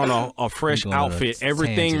a fresh going on a outfit, tangent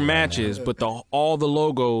everything right matches, but all the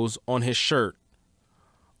logos on his shirt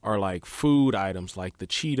are like food items, like the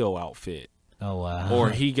Cheeto outfit. Oh wow. Or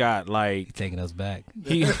he got like taking us back.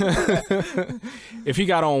 if he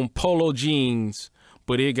got on polo jeans,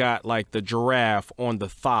 but it got like the giraffe on the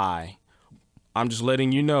thigh. I'm just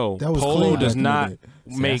letting you know, That was polo clean does back in the not day.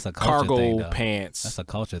 make that's a culture cargo thing, though. pants. That's a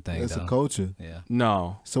culture thing. That's though. a culture. Yeah.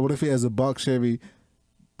 No. So what if he has a box Chevy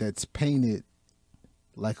that's painted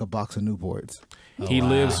like a box of Newports? He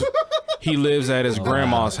lives at his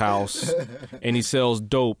grandma's house and he sells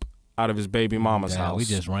dope out of his baby mama's Damn, house. we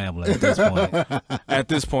just rambling at this point. At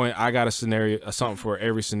this point, I got a scenario, something for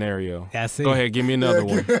every scenario. I see. Go ahead, give me another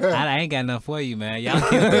one. I ain't got nothing for you, man. Y'all,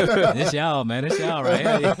 this y'all, man. This y'all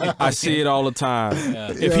right here. I see it all the time.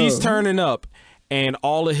 If he's turning up and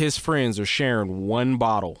all of his friends are sharing one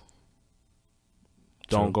bottle,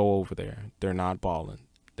 don't go over there. They're not balling.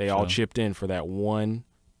 They all chipped in for that one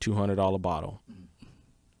 $200 bottle.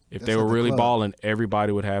 If they That's were at the really club. balling,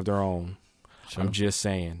 everybody would have their own. I'm just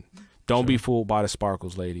saying. Don't be fooled by the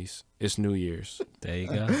sparkles, ladies. It's New Year's. There you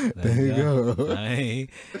go. There you go. Hey,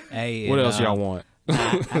 What and, else y'all want?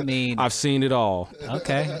 I mean, I've seen it all.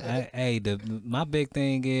 okay. My big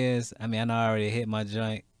thing is, I mean, I know I already hit my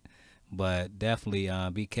joint, but definitely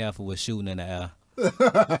be careful with shooting in the air.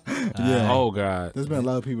 Yeah. Oh God. There's been a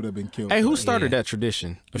lot of people that have been killed. Hey, who started that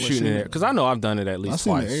tradition of shooting in there? Because I know I've done it at I've least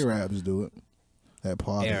seen twice. the Arabs do it at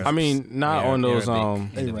parties. Arabs. I mean, not on those Arabic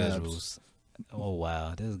Arabs. individuals. Oh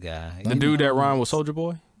wow, this guy. the dude that rhymed with Soldier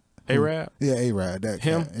Boy, Arab, Yeah, Arab. That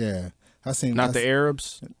Him? guy. Yeah. I seen not the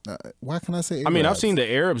Arabs. Why can I say Arabs? I mean, I've seen the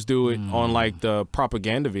Arabs do it on like the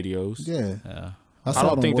propaganda videos. Yeah. I saw it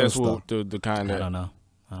don't on think that's World what the kind I don't of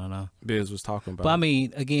know. Biz was talking about. But I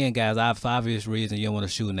mean, again, guys, I have for obvious reason you don't want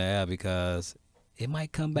to shoot in the air because it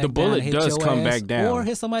might come back. The down bullet and hit does your come ass back down. or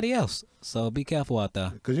hit somebody else. So be careful out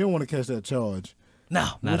there. Because you don't want to catch that charge. No,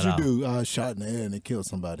 not What at you all. do? I shot in the air and it killed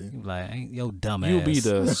somebody. Like, ain't yo dumb you'll ass. be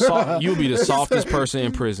the softest person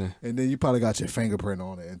in prison. And then you probably got your fingerprint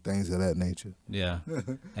on it and things of that nature. Yeah.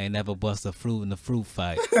 Ain't never bust a fruit in the fruit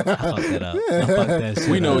fight. I fucked that up. I fucked that shit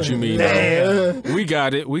We know up. what you mean. Damn. We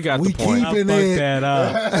got it. We got We the point. I keep fucked it. that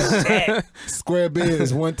up. Square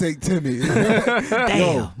biz, one take Timmy. Damn.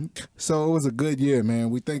 Yo, so it was a good year, man.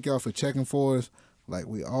 We thank y'all for checking for us. Like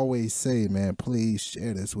we always say, man, please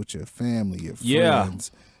share this with your family, your Yeah. friends,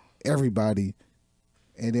 everybody.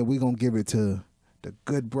 And then we gonna give it to the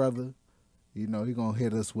good brother. You know, he gonna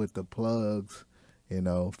hit us with the plugs. You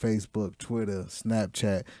know, Facebook, Twitter,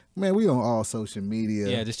 Snapchat. Man, we on all social media.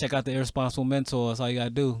 Yeah, just check out the Irresponsible Mentors. All you gotta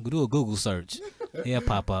do a Google search. Yeah,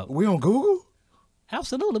 pop up. We on Google?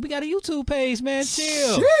 Absolutely. We got a YouTube page, man.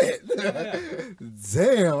 Chill. Shit.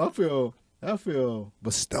 Damn, I feel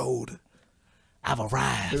bestowed. I've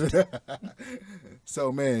arrived.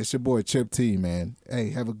 So, man, it's your boy Chip T, man.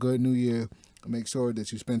 Hey, have a good new year. Make sure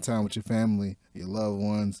that you spend time with your family, your loved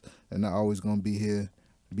ones. They're not always going to be here.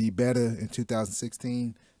 Be better in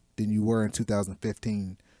 2016 than you were in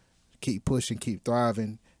 2015. Keep pushing, keep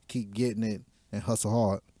thriving, keep getting it, and hustle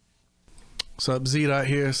hard. What's up, Z out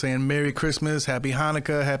here saying Merry Christmas, Happy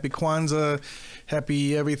Hanukkah, Happy Kwanzaa,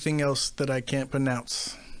 Happy everything else that I can't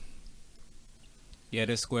pronounce. Yeah,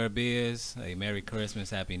 this Square Biz. Hey, Merry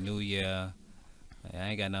Christmas, Happy New Year. Hey, I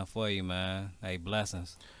ain't got nothing for you, man. Hey,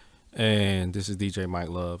 blessings. And this is DJ Mike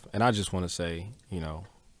Love. And I just want to say, you know,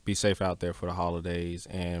 be safe out there for the holidays.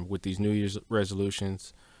 And with these New Year's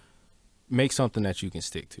resolutions, make something that you can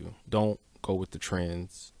stick to. Don't go with the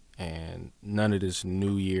trends and none of this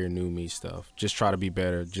new year, new me stuff. Just try to be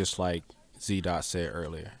better, just like Z Dot said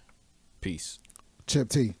earlier. Peace. Chip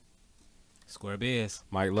T. Square Biz.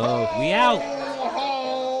 Mike Love. We out. Ho, ho.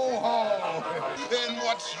 And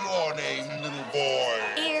what's your name, little boy?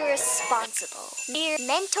 Irresponsible.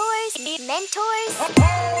 Mentors. Ho,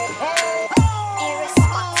 ho, ho.